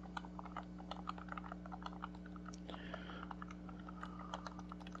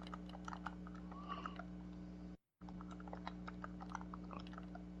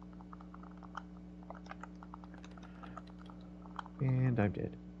 And I'm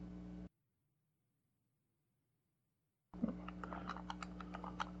dead.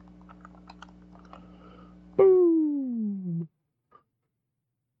 Boom!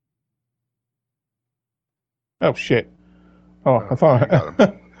 Oh, shit. Oh, I thought...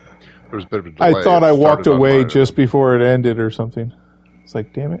 there was a bit of a delay. I thought I walked away just before it ended or something. It's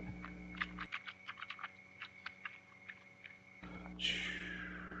like, damn it.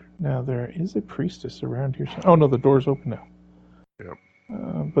 Now, there is a priestess around here. Oh, no, the door's open now. Yep.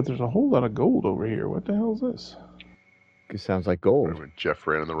 But there's a whole lot of gold over here. What the hell is this? It sounds like gold. Jeff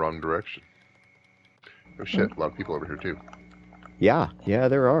ran in the wrong direction. Oh, shit. A lot of people over here, too. Yeah,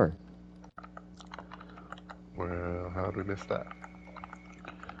 there are. Well, how did we miss that?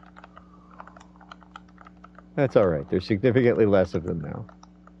 That's all right. There's significantly less of them now.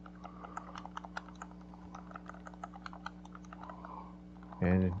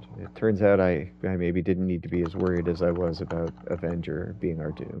 And it turns out I maybe didn't need to be as worried as I was about Avenger being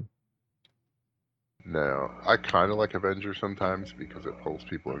our doom. No, I kind of like Avenger sometimes because it pulls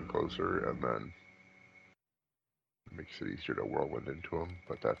people in closer and then makes it easier to whirlwind into them,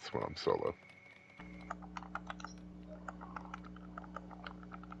 but that's when I'm solo.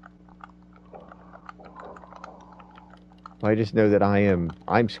 I just know that I'm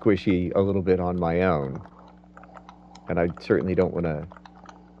squishy a little bit on my own. And I certainly don't want to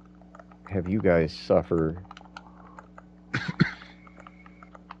have you guys suffer.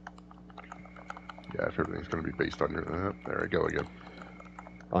 Yeah, if everything's going to be based on your... there I go again.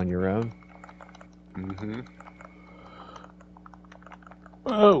 On your own? Mm-hmm.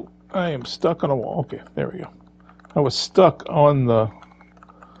 Oh, I am stuck on a wall. Okay, there we go. I was stuck on the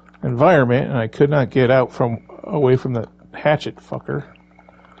environment, and I could not get out away from the hatchet fucker.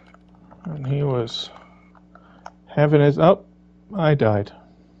 And he was having his... Oh, I died.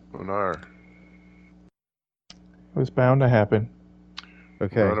 Oh, no. It was bound to happen.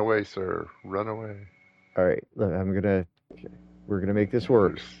 Okay. Run away, sir. Run away. All right. We're gonna make this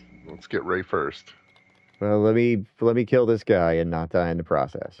work. Let's get Ray first. Well, let me kill this guy and not die in the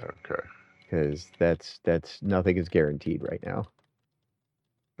process. Okay. Because that's nothing is guaranteed right now.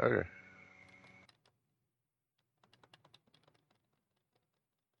 Okay.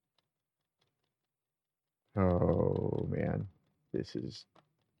 Oh man, this is...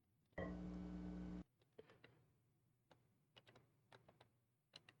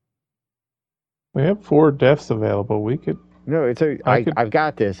 We have 4 deaths available. We could. No, it's a. I've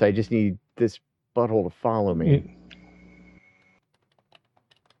got this. I just need this butthole to follow me.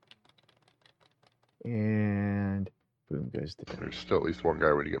 And boom goes the. There's still at least one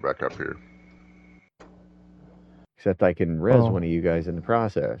guy when you get back up here. Except I can res one of you guys in the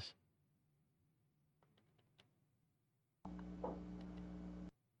process.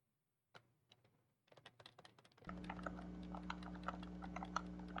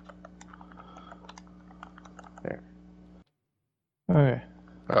 There. Okay.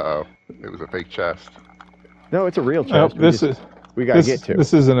 Uh-oh. It was a fake chest. No, it's a real chest. We gotta get to.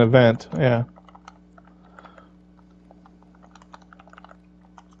 This is an event, yeah.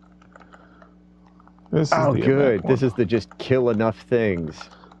 This is the good. This is the just kill enough things.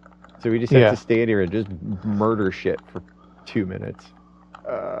 So we just have to stand here and just murder shit for 2 minutes.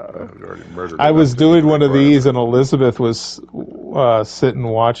 I was doing one of these, and Elizabeth was sitting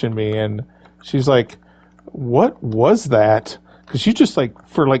watching me, and she's like, "What was that?" Because she just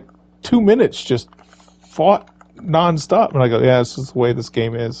for 2 minutes just fought nonstop, and I go, "Yeah, this is the way this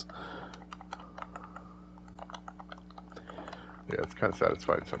game is." Yeah, it's kind of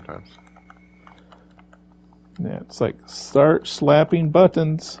satisfying sometimes. Yeah, it's like start slapping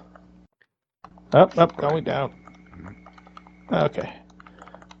buttons. Up, going down. Okay.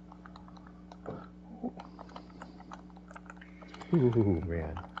 Ooh,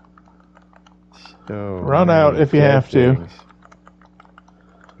 man. So run out if you have to.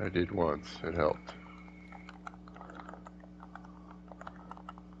 I did once. It helped.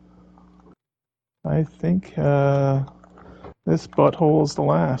 I think this butthole is the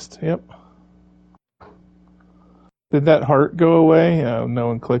last. Yep. Did that heart go away? Oh, no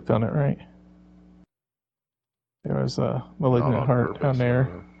one clicked on it, right? There was a malignant heart down there.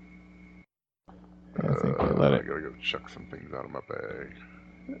 I think they let it. I gotta go chuck some things out of my bag.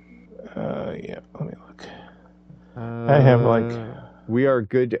 Yeah, let me look. I have We are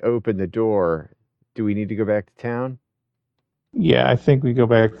good to open the door. Do we need to go back to town? Yeah, I think we go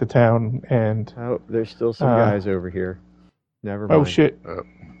back to town and. Oh, there's still some guys over here. Never mind. Oh shit!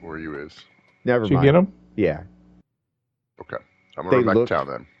 Where you is? Never mind. Did you get them? Yeah. Okay, I'm gonna run back to town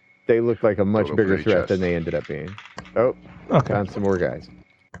then. They look like a much bigger threat than they ended up being. Oh, okay. Found some more guys.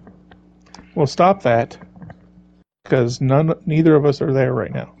 Well, stop that, because neither of us are there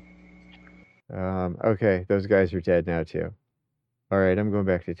right now. Okay, those guys are dead now too. All right, I'm going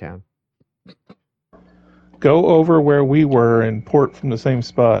back to town. Go over where we were and port from the same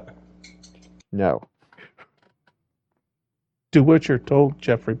spot. No. Do what you're told,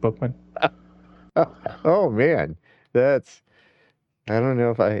 Jeffrey Bookman. Oh man, that's. I don't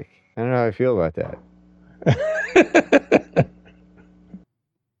know how I feel about that.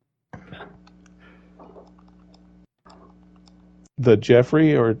 The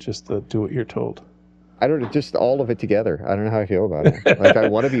Jeffrey, or just the do what you're told? I don't know, just all of it together. I don't know how I feel about it. Like, I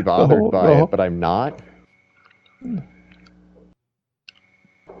want to be bothered by it, but I'm not.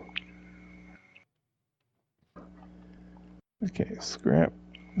 Okay, scrap.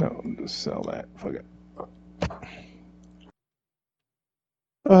 No, just sell that. Fuck it.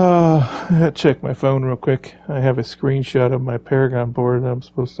 I gotta check my phone real quick. I have a screenshot of my Paragon board that I'm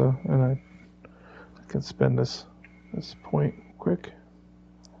supposed to, and I can spend this point quick.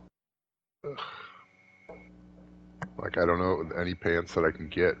 Like, I don't know any pants that I can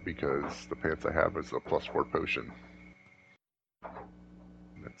get because the pants I have is a +4 potion.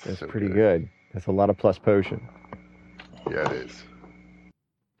 That's so pretty good. That's a lot of plus potion. Yeah, it is.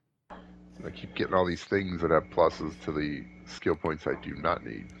 I keep getting all these things that have pluses to the skill points I do not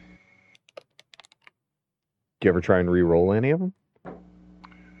need. Do you ever try and re-roll any of them?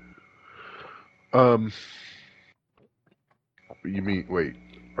 You mean, wait,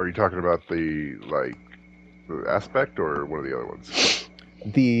 are you talking about the aspect or one of the other ones?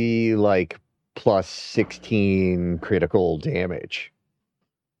 The plus 16 critical damage.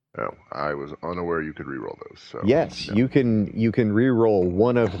 Oh, I was unaware you could re-roll those. So yes, no. you can re-roll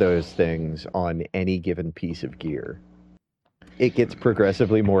one of those things on any given piece of gear. It gets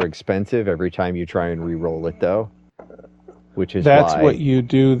progressively more expensive every time you try and re-roll it, though. Which is that's what you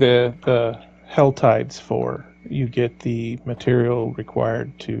do the Hell Tides for. You get the material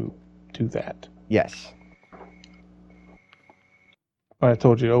required to do that. Yes. When I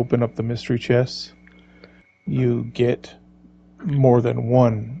told you to open up the mystery chests, you get more than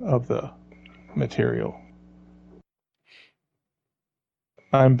one of the material.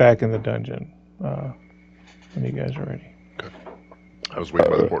 I'm back in the dungeon when you guys are ready. Okay. I was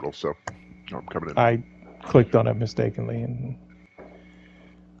waiting by the portal, so I'm coming in. I clicked on it mistakenly, and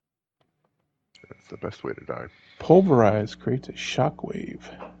that's the best way to die. Pulverize creates a shockwave.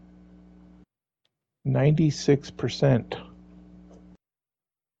 96%.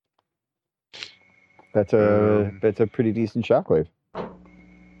 That's a pretty decent shockwave.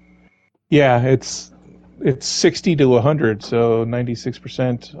 Yeah, it's 60 to 100, so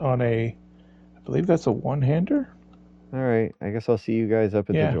 96% on I believe that's a one-hander. All right, I guess I'll see you guys up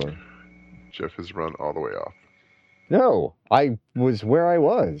at the door. Jeff has run all the way off. No, I was where I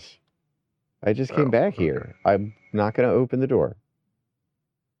was. I just came back here. I'm not going to open the door.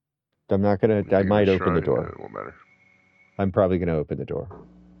 I'm not going to. I might open the door. It won't matter. I'm probably going to open the door.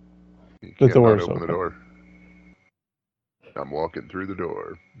 You The can't door not is open open. the door. I'm walking through the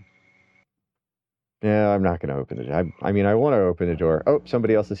door. Yeah, I'm not going to open it. I mean, I want to open the door. Oh,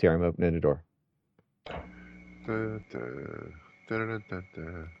 somebody else is here. I'm opening the door. Da, da, da, da, da, da.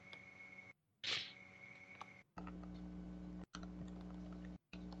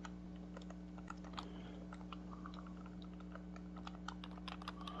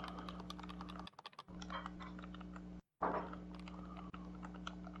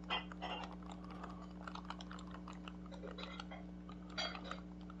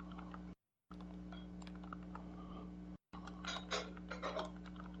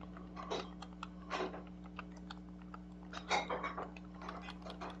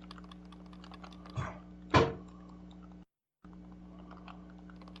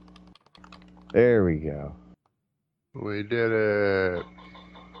 There we go. We did it.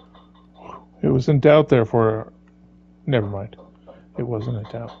 It was in doubt there for. Never mind. It wasn't in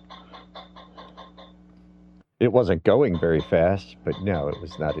doubt. It wasn't going very fast, but no, it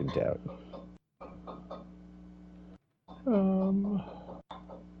was not in doubt.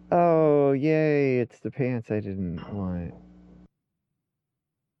 Oh, yay, it's the pants I didn't want.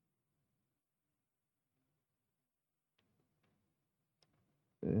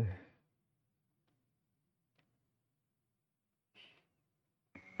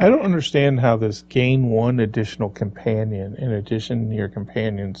 I don't understand how this gain one additional companion. In addition, your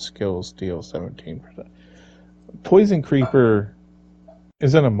companion skills deal 17%. Poison Creeper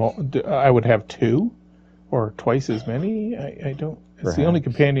isn't I would have two or twice as many. I don't. It's Perhaps. the only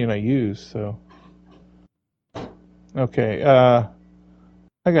companion I use. So okay. I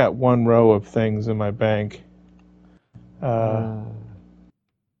got one row of things in my bank. I'm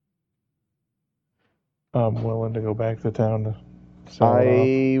willing to go back to town to sell it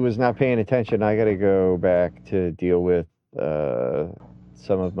off. I was not paying attention. I got to go back to deal with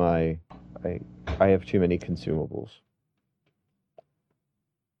some of my. I have too many consumables.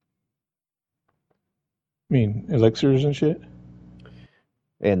 I mean, elixirs and shit?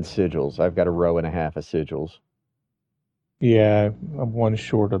 And sigils. I've got a row and a half of sigils. Yeah, I'm one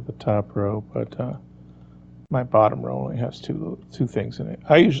short of the top row, but my bottom row only has two things in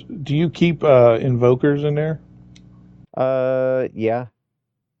it. Do you keep invokers in there? Yeah.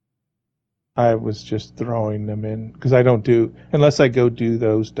 I was just throwing them in because I don't do unless I go do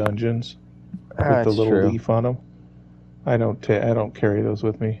those dungeons with the little leaf on them. I don't carry those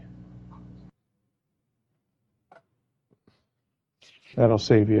with me. That'll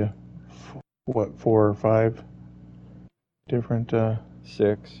save you what 4 or 5 different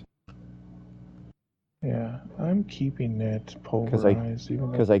 6. Yeah, I'm keeping that pulverized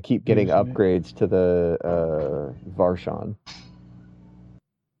because I keep getting upgrades to the Varshan.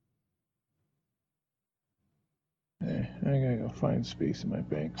 I gotta go find space in my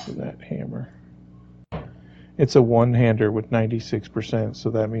bank for that hammer. It's a one-hander with 96%, so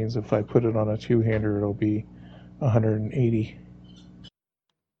that means if I put it on a two-hander, it'll be 180.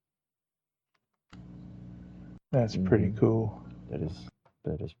 That's pretty cool. That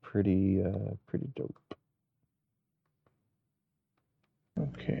is pretty dope.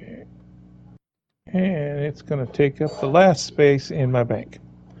 Okay. And it's going to take up the last space in my bank.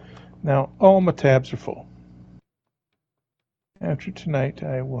 Now, all my tabs are full. After tonight,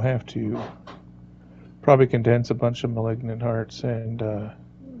 I will have to probably condense a bunch of malignant hearts and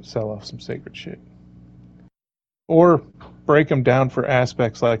sell off some sacred shit. Or break them down for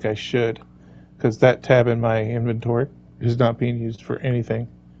aspects like I should, because that tab in my inventory is not being used for anything.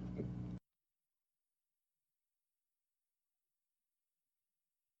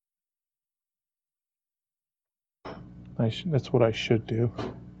 That's what I should do.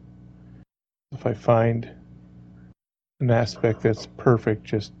 If I find an aspect that's perfect,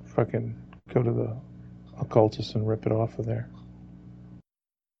 just fucking go to the occultist and rip it off of there.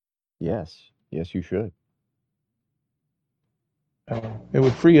 Yes, you should. It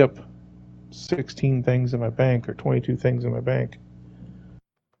would free up 16 things in my bank or 22 things in my bank.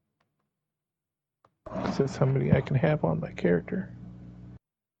 That's how many I can have on my character.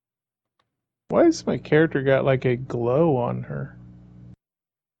 Why has my character got like a glow on her?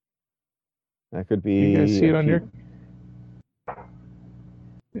 That could You guys be see a it on your?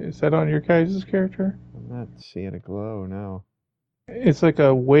 Is that on your guys' character? I'm not seeing a glow, no. It's like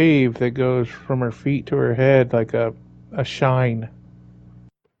a wave that goes from her feet to her head, like a shine.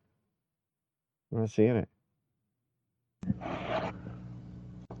 I'm not seeing it.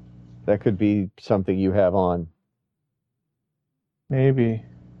 That could be something you have on. Maybe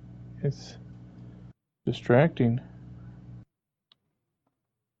it's distracting.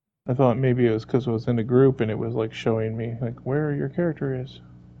 I thought maybe it was because it was in a group and it was like showing me like where your character is.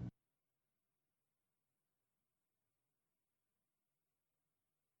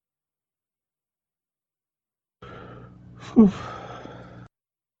 Whew.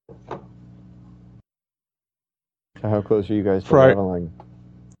 So how close are you guys to Fri- leveling?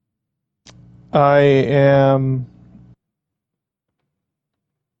 I am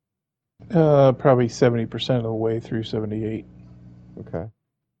probably 70% of the way through 78. Okay.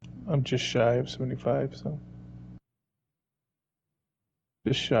 I'm just shy of 75, so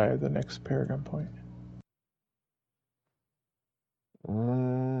just shy of the next paragon point.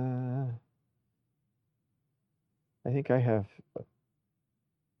 I think I have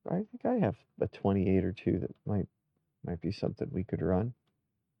a 28 or two that might be something we could run.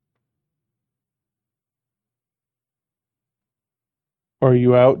 Are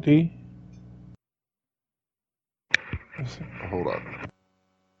you out, D? Hold up.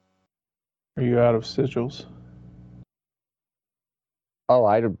 Are you out of sigils? Oh,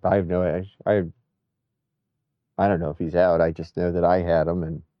 I have no I don't know if he's out. I just know that I had him,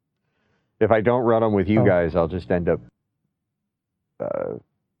 and if I don't run them with you Oh. guys, I'll just end up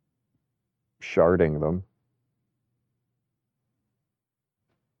sharding them.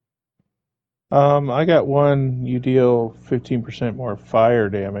 I got one. You deal 15% more fire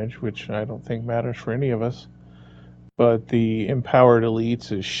damage, which I don't think matters for any of us. But the empowered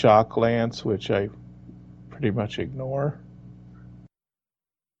elites is shock lance, which I pretty much ignore.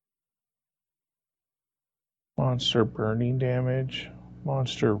 Monster burning damage,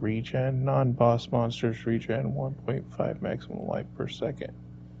 monster regen, non-boss monsters regen 1.5 maximum life per second.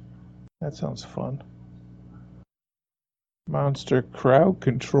 That sounds fun. Monster crowd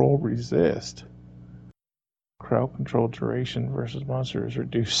control resist. Crowd control duration versus monster is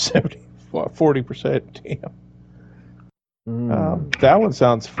reduced 40%. Damn. That one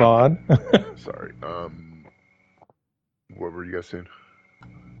sounds fun. Sorry. What were you guys saying?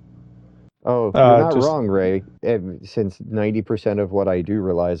 Oh, you're not Just wrong, Ray. Since 90% of what I do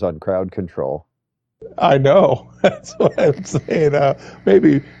relies on crowd control. I know. That's what I'm saying.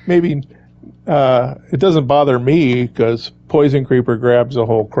 Maybe it doesn't bother me because Poison Creeper grabs a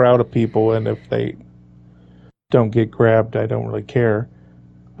whole crowd of people, and if they don't get grabbed, I don't really care.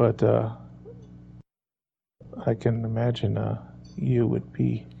 But I can imagine you would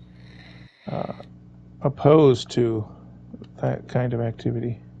be opposed to that kind of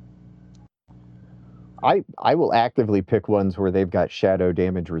activity. I will actively pick ones where they've got shadow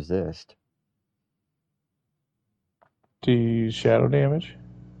damage resist. Do you use shadow damage?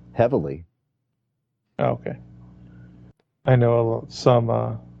 Heavily. Oh, okay. I know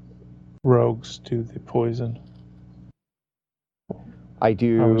some rogues do the poison. I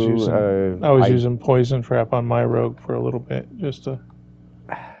do. I was using poison trap on my rogue for a little bit just to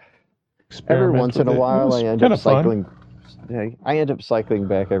experiment every once with in a it. while, It was I end kind up of fun. cycling. I end up cycling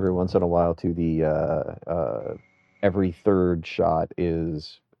back every once in a while to the every third shot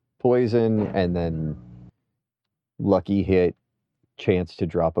is poison, and then lucky hit, chance to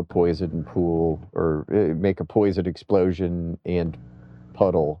drop a poison pool or make a poison explosion and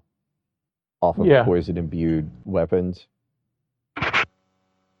puddle off of Yeah. poison imbued weapons.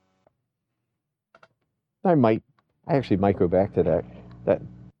 I actually might go back to that.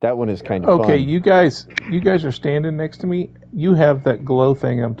 That one is kind of Okay, fun. you guys are standing next to me. You have that glow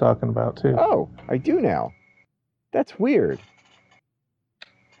thing I'm talking about too. Oh, I do now. That's weird.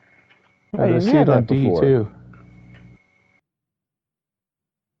 I I didn't see have it on that D before. too.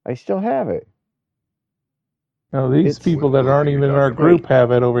 I still have it. No, these It's people What that glow aren't thing you're even in our talking about? group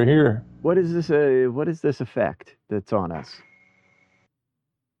have it over here. what is this? What is this effect that's on us?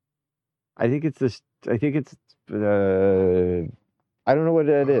 I think it's this. I think it's. I don't know what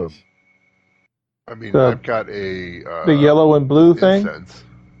that is. I mean, The I've got a the yellow and blue thing. incense.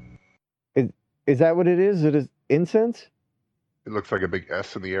 Is that what it is? It is incense. It looks like a big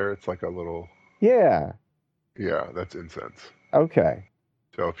S in the air. It's like a little. Yeah. Yeah, that's incense. Okay.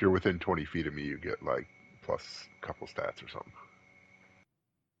 So if you're within 20 feet of me, you get like plus a couple stats or something.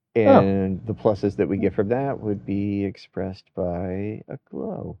 And the pluses that we get from that would be expressed by a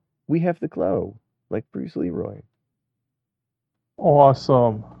glow. We have the glow, like Bruce Leroy.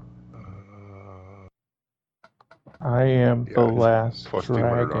 Awesome. I am Yeah, the just last plus 200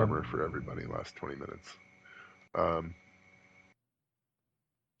 dragon. armor for everybody last 20 minutes.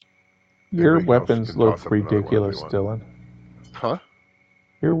 Your Anybody else weapons can look toss up another one if they ridiculous, want. Dylan. Huh?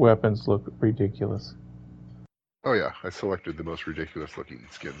 Your weapons look ridiculous. Oh yeah, I selected the most ridiculous looking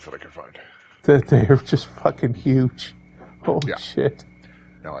skins that I could find. That they're just fucking huge. Holy Yeah. shit.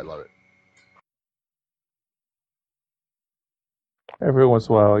 Now I love it. Every once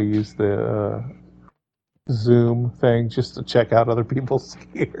in a while I use the Zoom thing just to check out other people's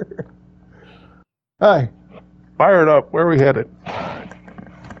gear. Hi. Fire it up. Where are we headed?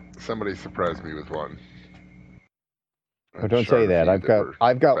 Somebody surprised me with one. Oh, don't say that.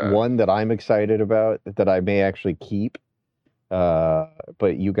 I've got one that I'm excited about that I may actually keep.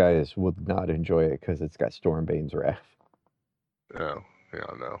 But you guys would not enjoy it because it's got Stormbane's Wrath. Oh, yeah,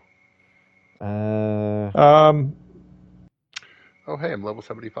 no. Oh, hey, I'm level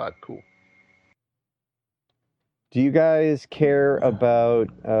 75. Cool. Do you guys care about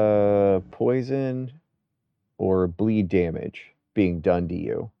poison or bleed damage being done to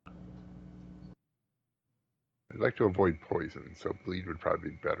you? I'd like to avoid poison, so bleed would probably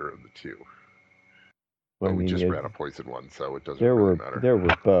be better of the two. Well, but we just ran a poison one, so it doesn't really matter. There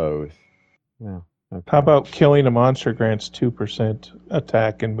were both. Yeah. Okay. How about killing a monster grants 2%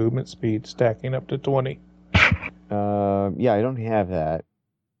 attack and movement speed, stacking up to 20? Yeah, I don't have that.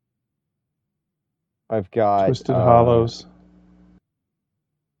 I've got Twisted Hollows.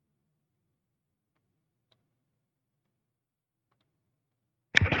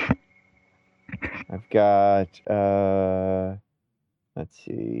 I've got let's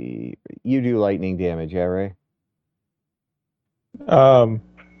see. You do lightning damage, yeah, Ray?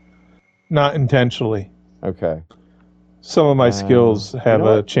 Not intentionally. Okay. Some of my skills have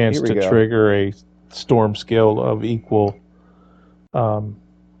a chance to trigger a storm skill of equal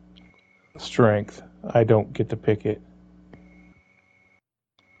strength. I don't get to pick it.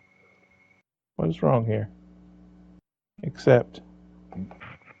 What is wrong here? Accept.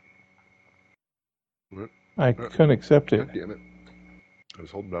 I couldn't accept it. God damn it. I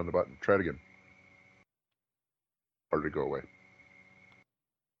was holding down the button. Try it again. Or did it go away?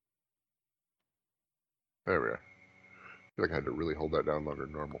 There we are. I feel like I had to really hold that down longer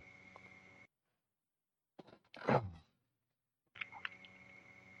than normal. I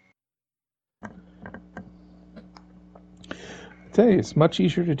tell you, it's much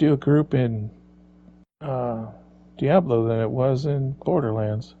easier to do a group in Diablo than it was in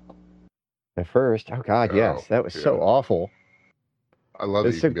Borderlands. At first, oh god, yes, that was so awful. I love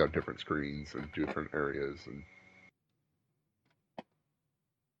that you can be on different screens and different areas and.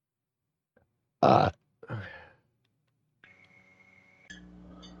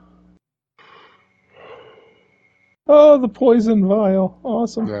 Oh, the poison vial.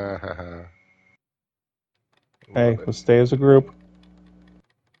 Awesome. Hey, let's stay as a group.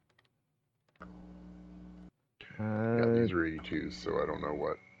 Yeah, these are 82s, so I don't know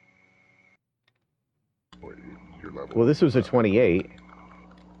what your level. Well, this was a 28.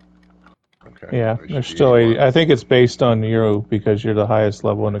 Okay. Yeah, there's still 80. I think it's based on you because you're the highest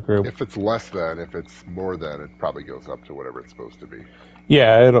level in the group. If it's less than, if it's more than, it probably goes up to whatever it's supposed to be.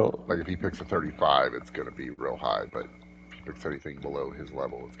 Yeah, it'll. Like if he picks a 35, it's going to be real high, but if he picks anything below his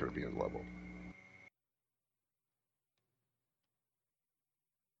level, it's going to be his level.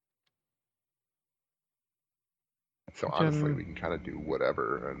 So honestly, we can kind of do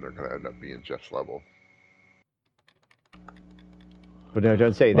whatever, and they're going to end up being Jeff's level. But no,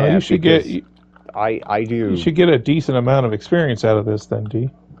 don't say that. You should get. I do. You should get a decent amount of experience out of this, then, D.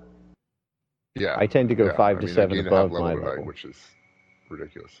 Yeah. I tend to go 5 to 7 above my level, tonight, which is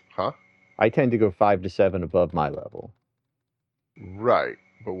ridiculous. Huh? I tend to go 5 to 7 above my level. Right,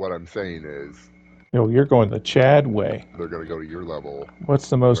 but what I'm saying is. No, you're going the Chad way. They're going to go to your level. What's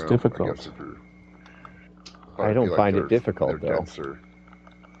the most difficult? I don't find it difficult, though. Denser.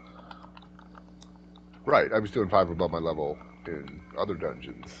 Right, I was doing 5 above my level in other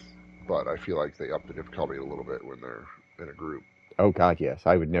dungeons, but I feel like they up the difficulty a little bit when they're in a group. Oh God, yes.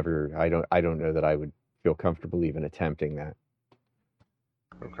 I would never. I don't know that I would feel comfortable even attempting that.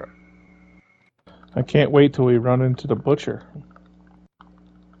 Okay. I can't wait till we run into the butcher.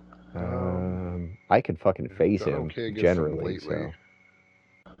 I could fucking face him generally. So.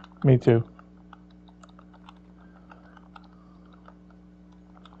 Me too.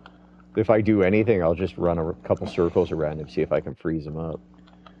 If I do anything, I'll just run a couple circles around him, see if I can freeze him up.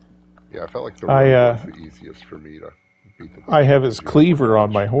 Yeah, I felt like the road was the easiest for me to beat the butcher. I have his cleaver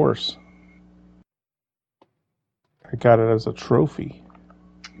on my horse. I got it as a trophy.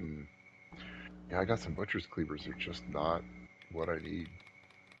 Yeah, I got some butcher's cleavers. They're just not what I need.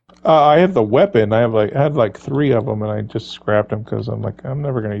 I have the weapon. I had like 3 of them, and I just scrapped them because I'm like, I'm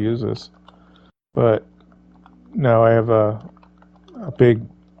never gonna use this. But no, I have a big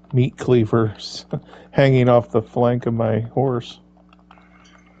meat cleaver hanging off the flank of my horse.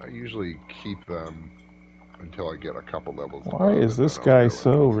 I usually keep them until I get a couple levels Why above, is and then this I'll guy go and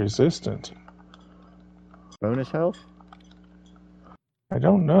so toss them. resistant? Bonus health? I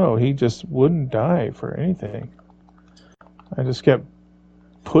don't know. He just wouldn't die for anything. I just kept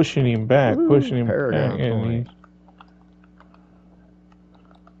pushing him back, Woohoo! pushing him back, Paragon and point.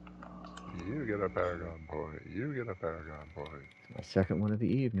 You get a Paragon point. You get a Paragon point. My second one of the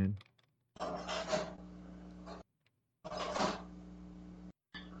evening.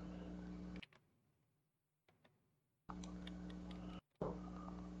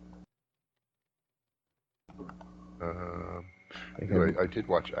 Anyway, I did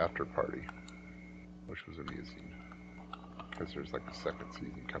watch After Party, which was amusing. Because there's like a second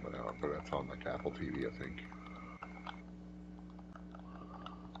season coming out, but that's on like Apple TV, I think.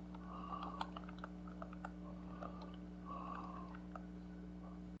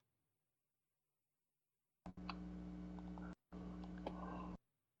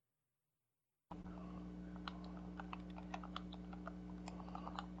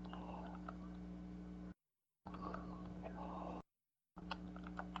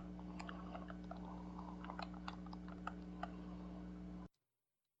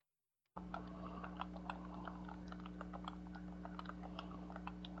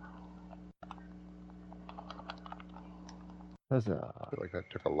 Huzzah. I feel like that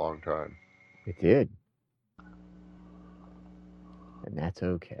took a long time. It did. And that's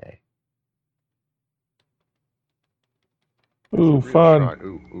okay. ooh, fun.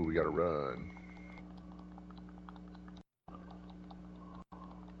 Shrine. Ooh, we gotta run.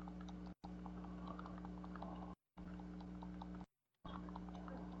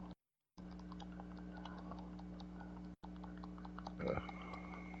 They're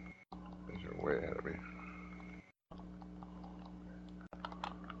way ahead of me.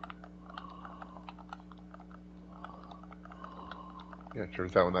 Yeah, it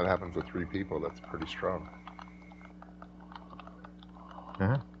turns out when that happens with 3 people, that's pretty strong.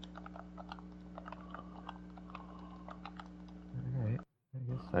 Uh-huh. Alright. I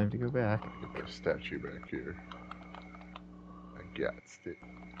guess time to go back. Get their statue back here. I got it.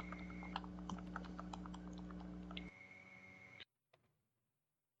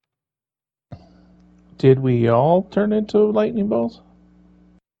 Did we all turn into lightning bolts?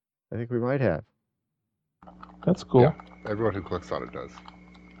 I think we might have. That's cool. Yeah, everyone who clicks on it does.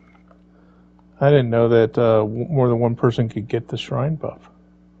 I didn't know that more than one person could get the shrine buff.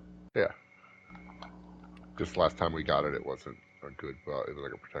 Yeah. Just last time we got it, it wasn't a good buff. It was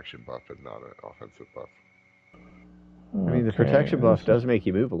like a protection buff and not an offensive buff. I mean, the protection buff does make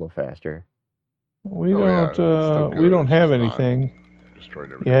you move a little faster. We Oh, yeah, it's still we good. don't It's have just not anything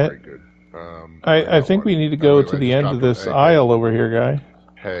destroying everything yet. very good. I think we need to go wait, to I the just end of dropped one. this aisle over here, guy.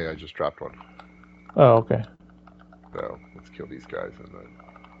 Hey, I just dropped one. Oh, okay. So let's kill these guys and then.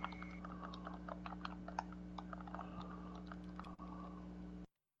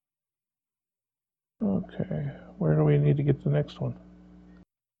 Okay, where do we need to get the next one?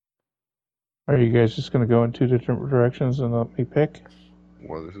 Are you guys just going to go in 2 different directions and let me pick?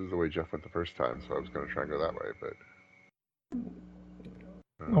 Well, this is the way Jeff went the first time, so I was going to try and go that way, but.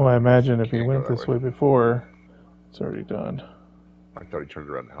 Well, I imagine if he can't went go that this way before, it's already done. I thought he turned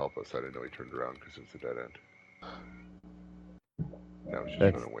around to help us. I didn't know he turned around because it's a dead end. Now he's just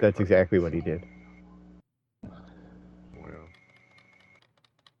running away. That's exactly what he did. Well,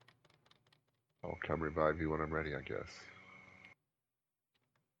 I'll come revive you when I'm ready, I guess.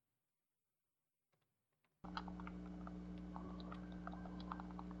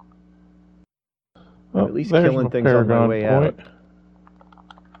 Well, I'm at least there's killing my things on my Paragon way point. out.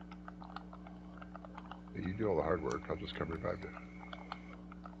 You do all the hard work. I'll just come revive you.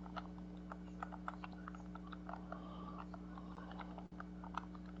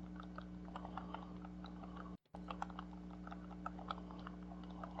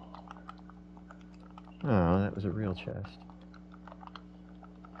 Oh, that was a real chest.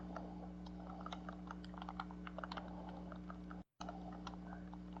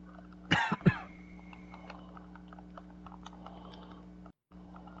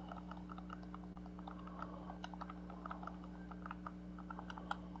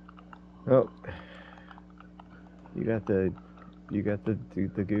 Oh, you got the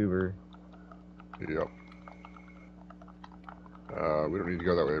goober. Yep. We don't need to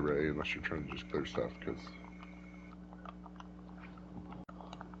go that way, Ray, unless you're trying to just clear stuff, because.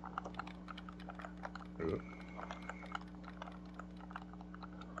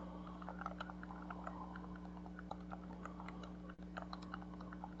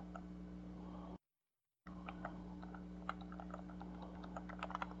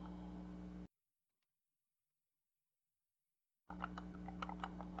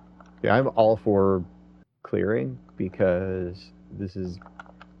 Yeah, I'm all for clearing because this is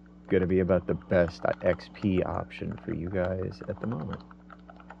going to be about the best XP option for you guys at the moment.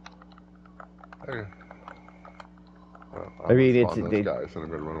 Okay. Well, I I'm mean, gonna it's spawn those guys, and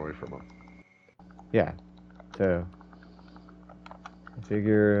I'm gonna run away from them. yeah. So I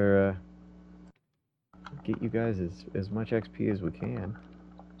figure get you guys as much XP as we can.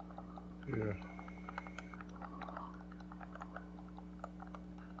 Yeah.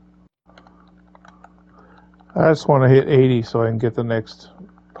 I just want to hit 80 so I can get the next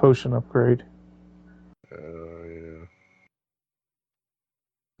potion upgrade. Yeah.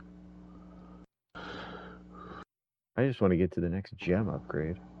 I just want to get to the next gem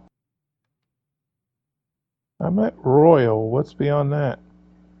upgrade. I'm at Royal. What's beyond that?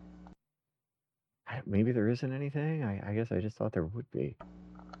 Maybe there isn't anything. I guess I just thought there would be.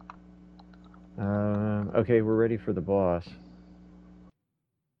 Okay, we're ready for the boss.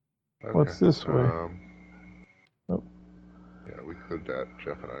 Okay. What's this way? Oh. Yeah, we cleared that,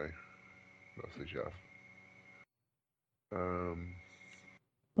 Jeff and I. Mostly Jeff.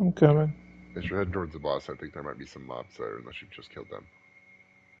 I'm coming. As you're heading towards the boss, I think there might be some mobs there, unless you've just killed them.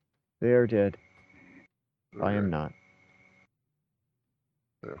 They are dead. Okay. I am not.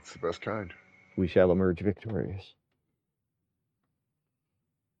 That's the best kind. We shall emerge victorious.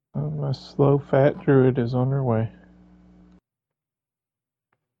 Oh, my slow fat druid is on her way.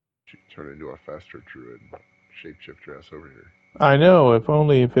 She turned into a faster druid shapeshifter ass over here. I know. If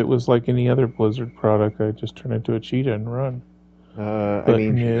only if it was like any other Blizzard product, I'd just turn into a cheetah and run. I But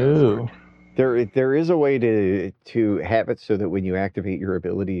mean, no. there is a way to have it so that when you activate your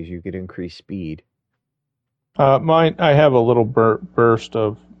abilities, you get increased speed. Mine, I have a little burst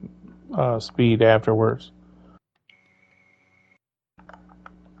of speed afterwards.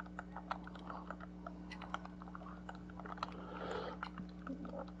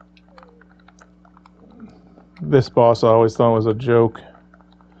 This boss I always thought was a joke.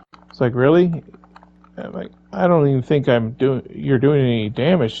 It's like, really? I'm like, I don't even think you're doing any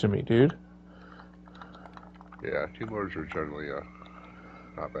damage to me, dude. Yeah, Team Lords are generally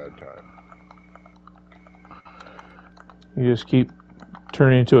not bad time. You just keep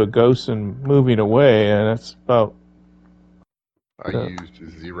turning into a ghost and moving away, and that's about. I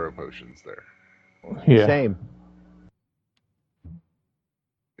used 0 potions there. Yeah. Same.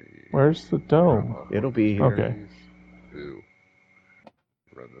 Where's the dome? It'll be here. Okay. Ooh.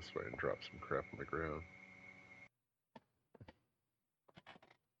 Run this way and drop some crap on the ground.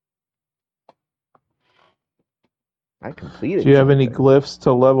 I completed. Do you have any something. glyphs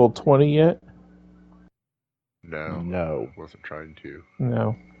to level 20 yet? No. Wasn't trying to.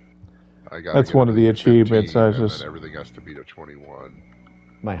 No. That's one of the achievements. 15, and then everything has to be to 21.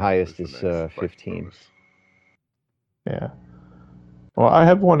 My highest is 15. Yeah. Well, I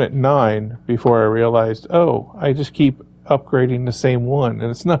have one at 9 before I realized, oh, I just keep upgrading the same one, and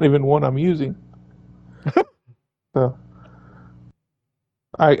it's not even one I'm using. So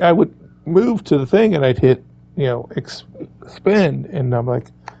I would move to the thing, and I'd hit, expend, and I'm like,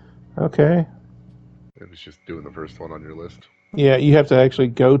 okay. It was just doing the first one on your list. Yeah, you have to actually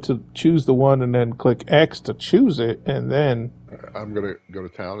go to choose the one and then click X to choose it, and then. I'm gonna go to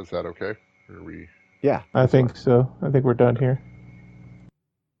town. Is that okay? Or are we? Yeah, I think so. I think we're done here.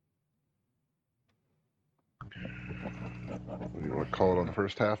 You want to call it on the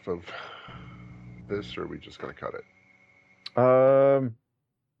first half of this, or are we just gonna cut it?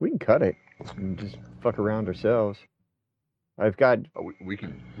 We can cut it and just fuck around ourselves. I've got. We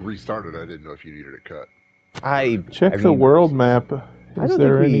can restart it. I didn't know if you needed it cut. Check the world map. I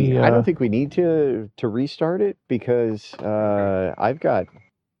don't think we need to restart it because I've got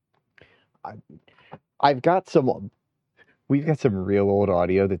some. We've got some real old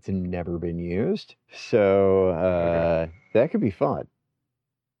audio that's never been used, so that could be fun.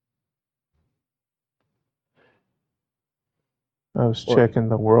 I was checking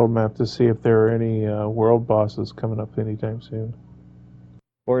the world map to see if there are any world bosses coming up anytime soon.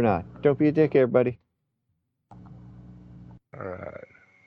 Or not. Don't be a dick, everybody.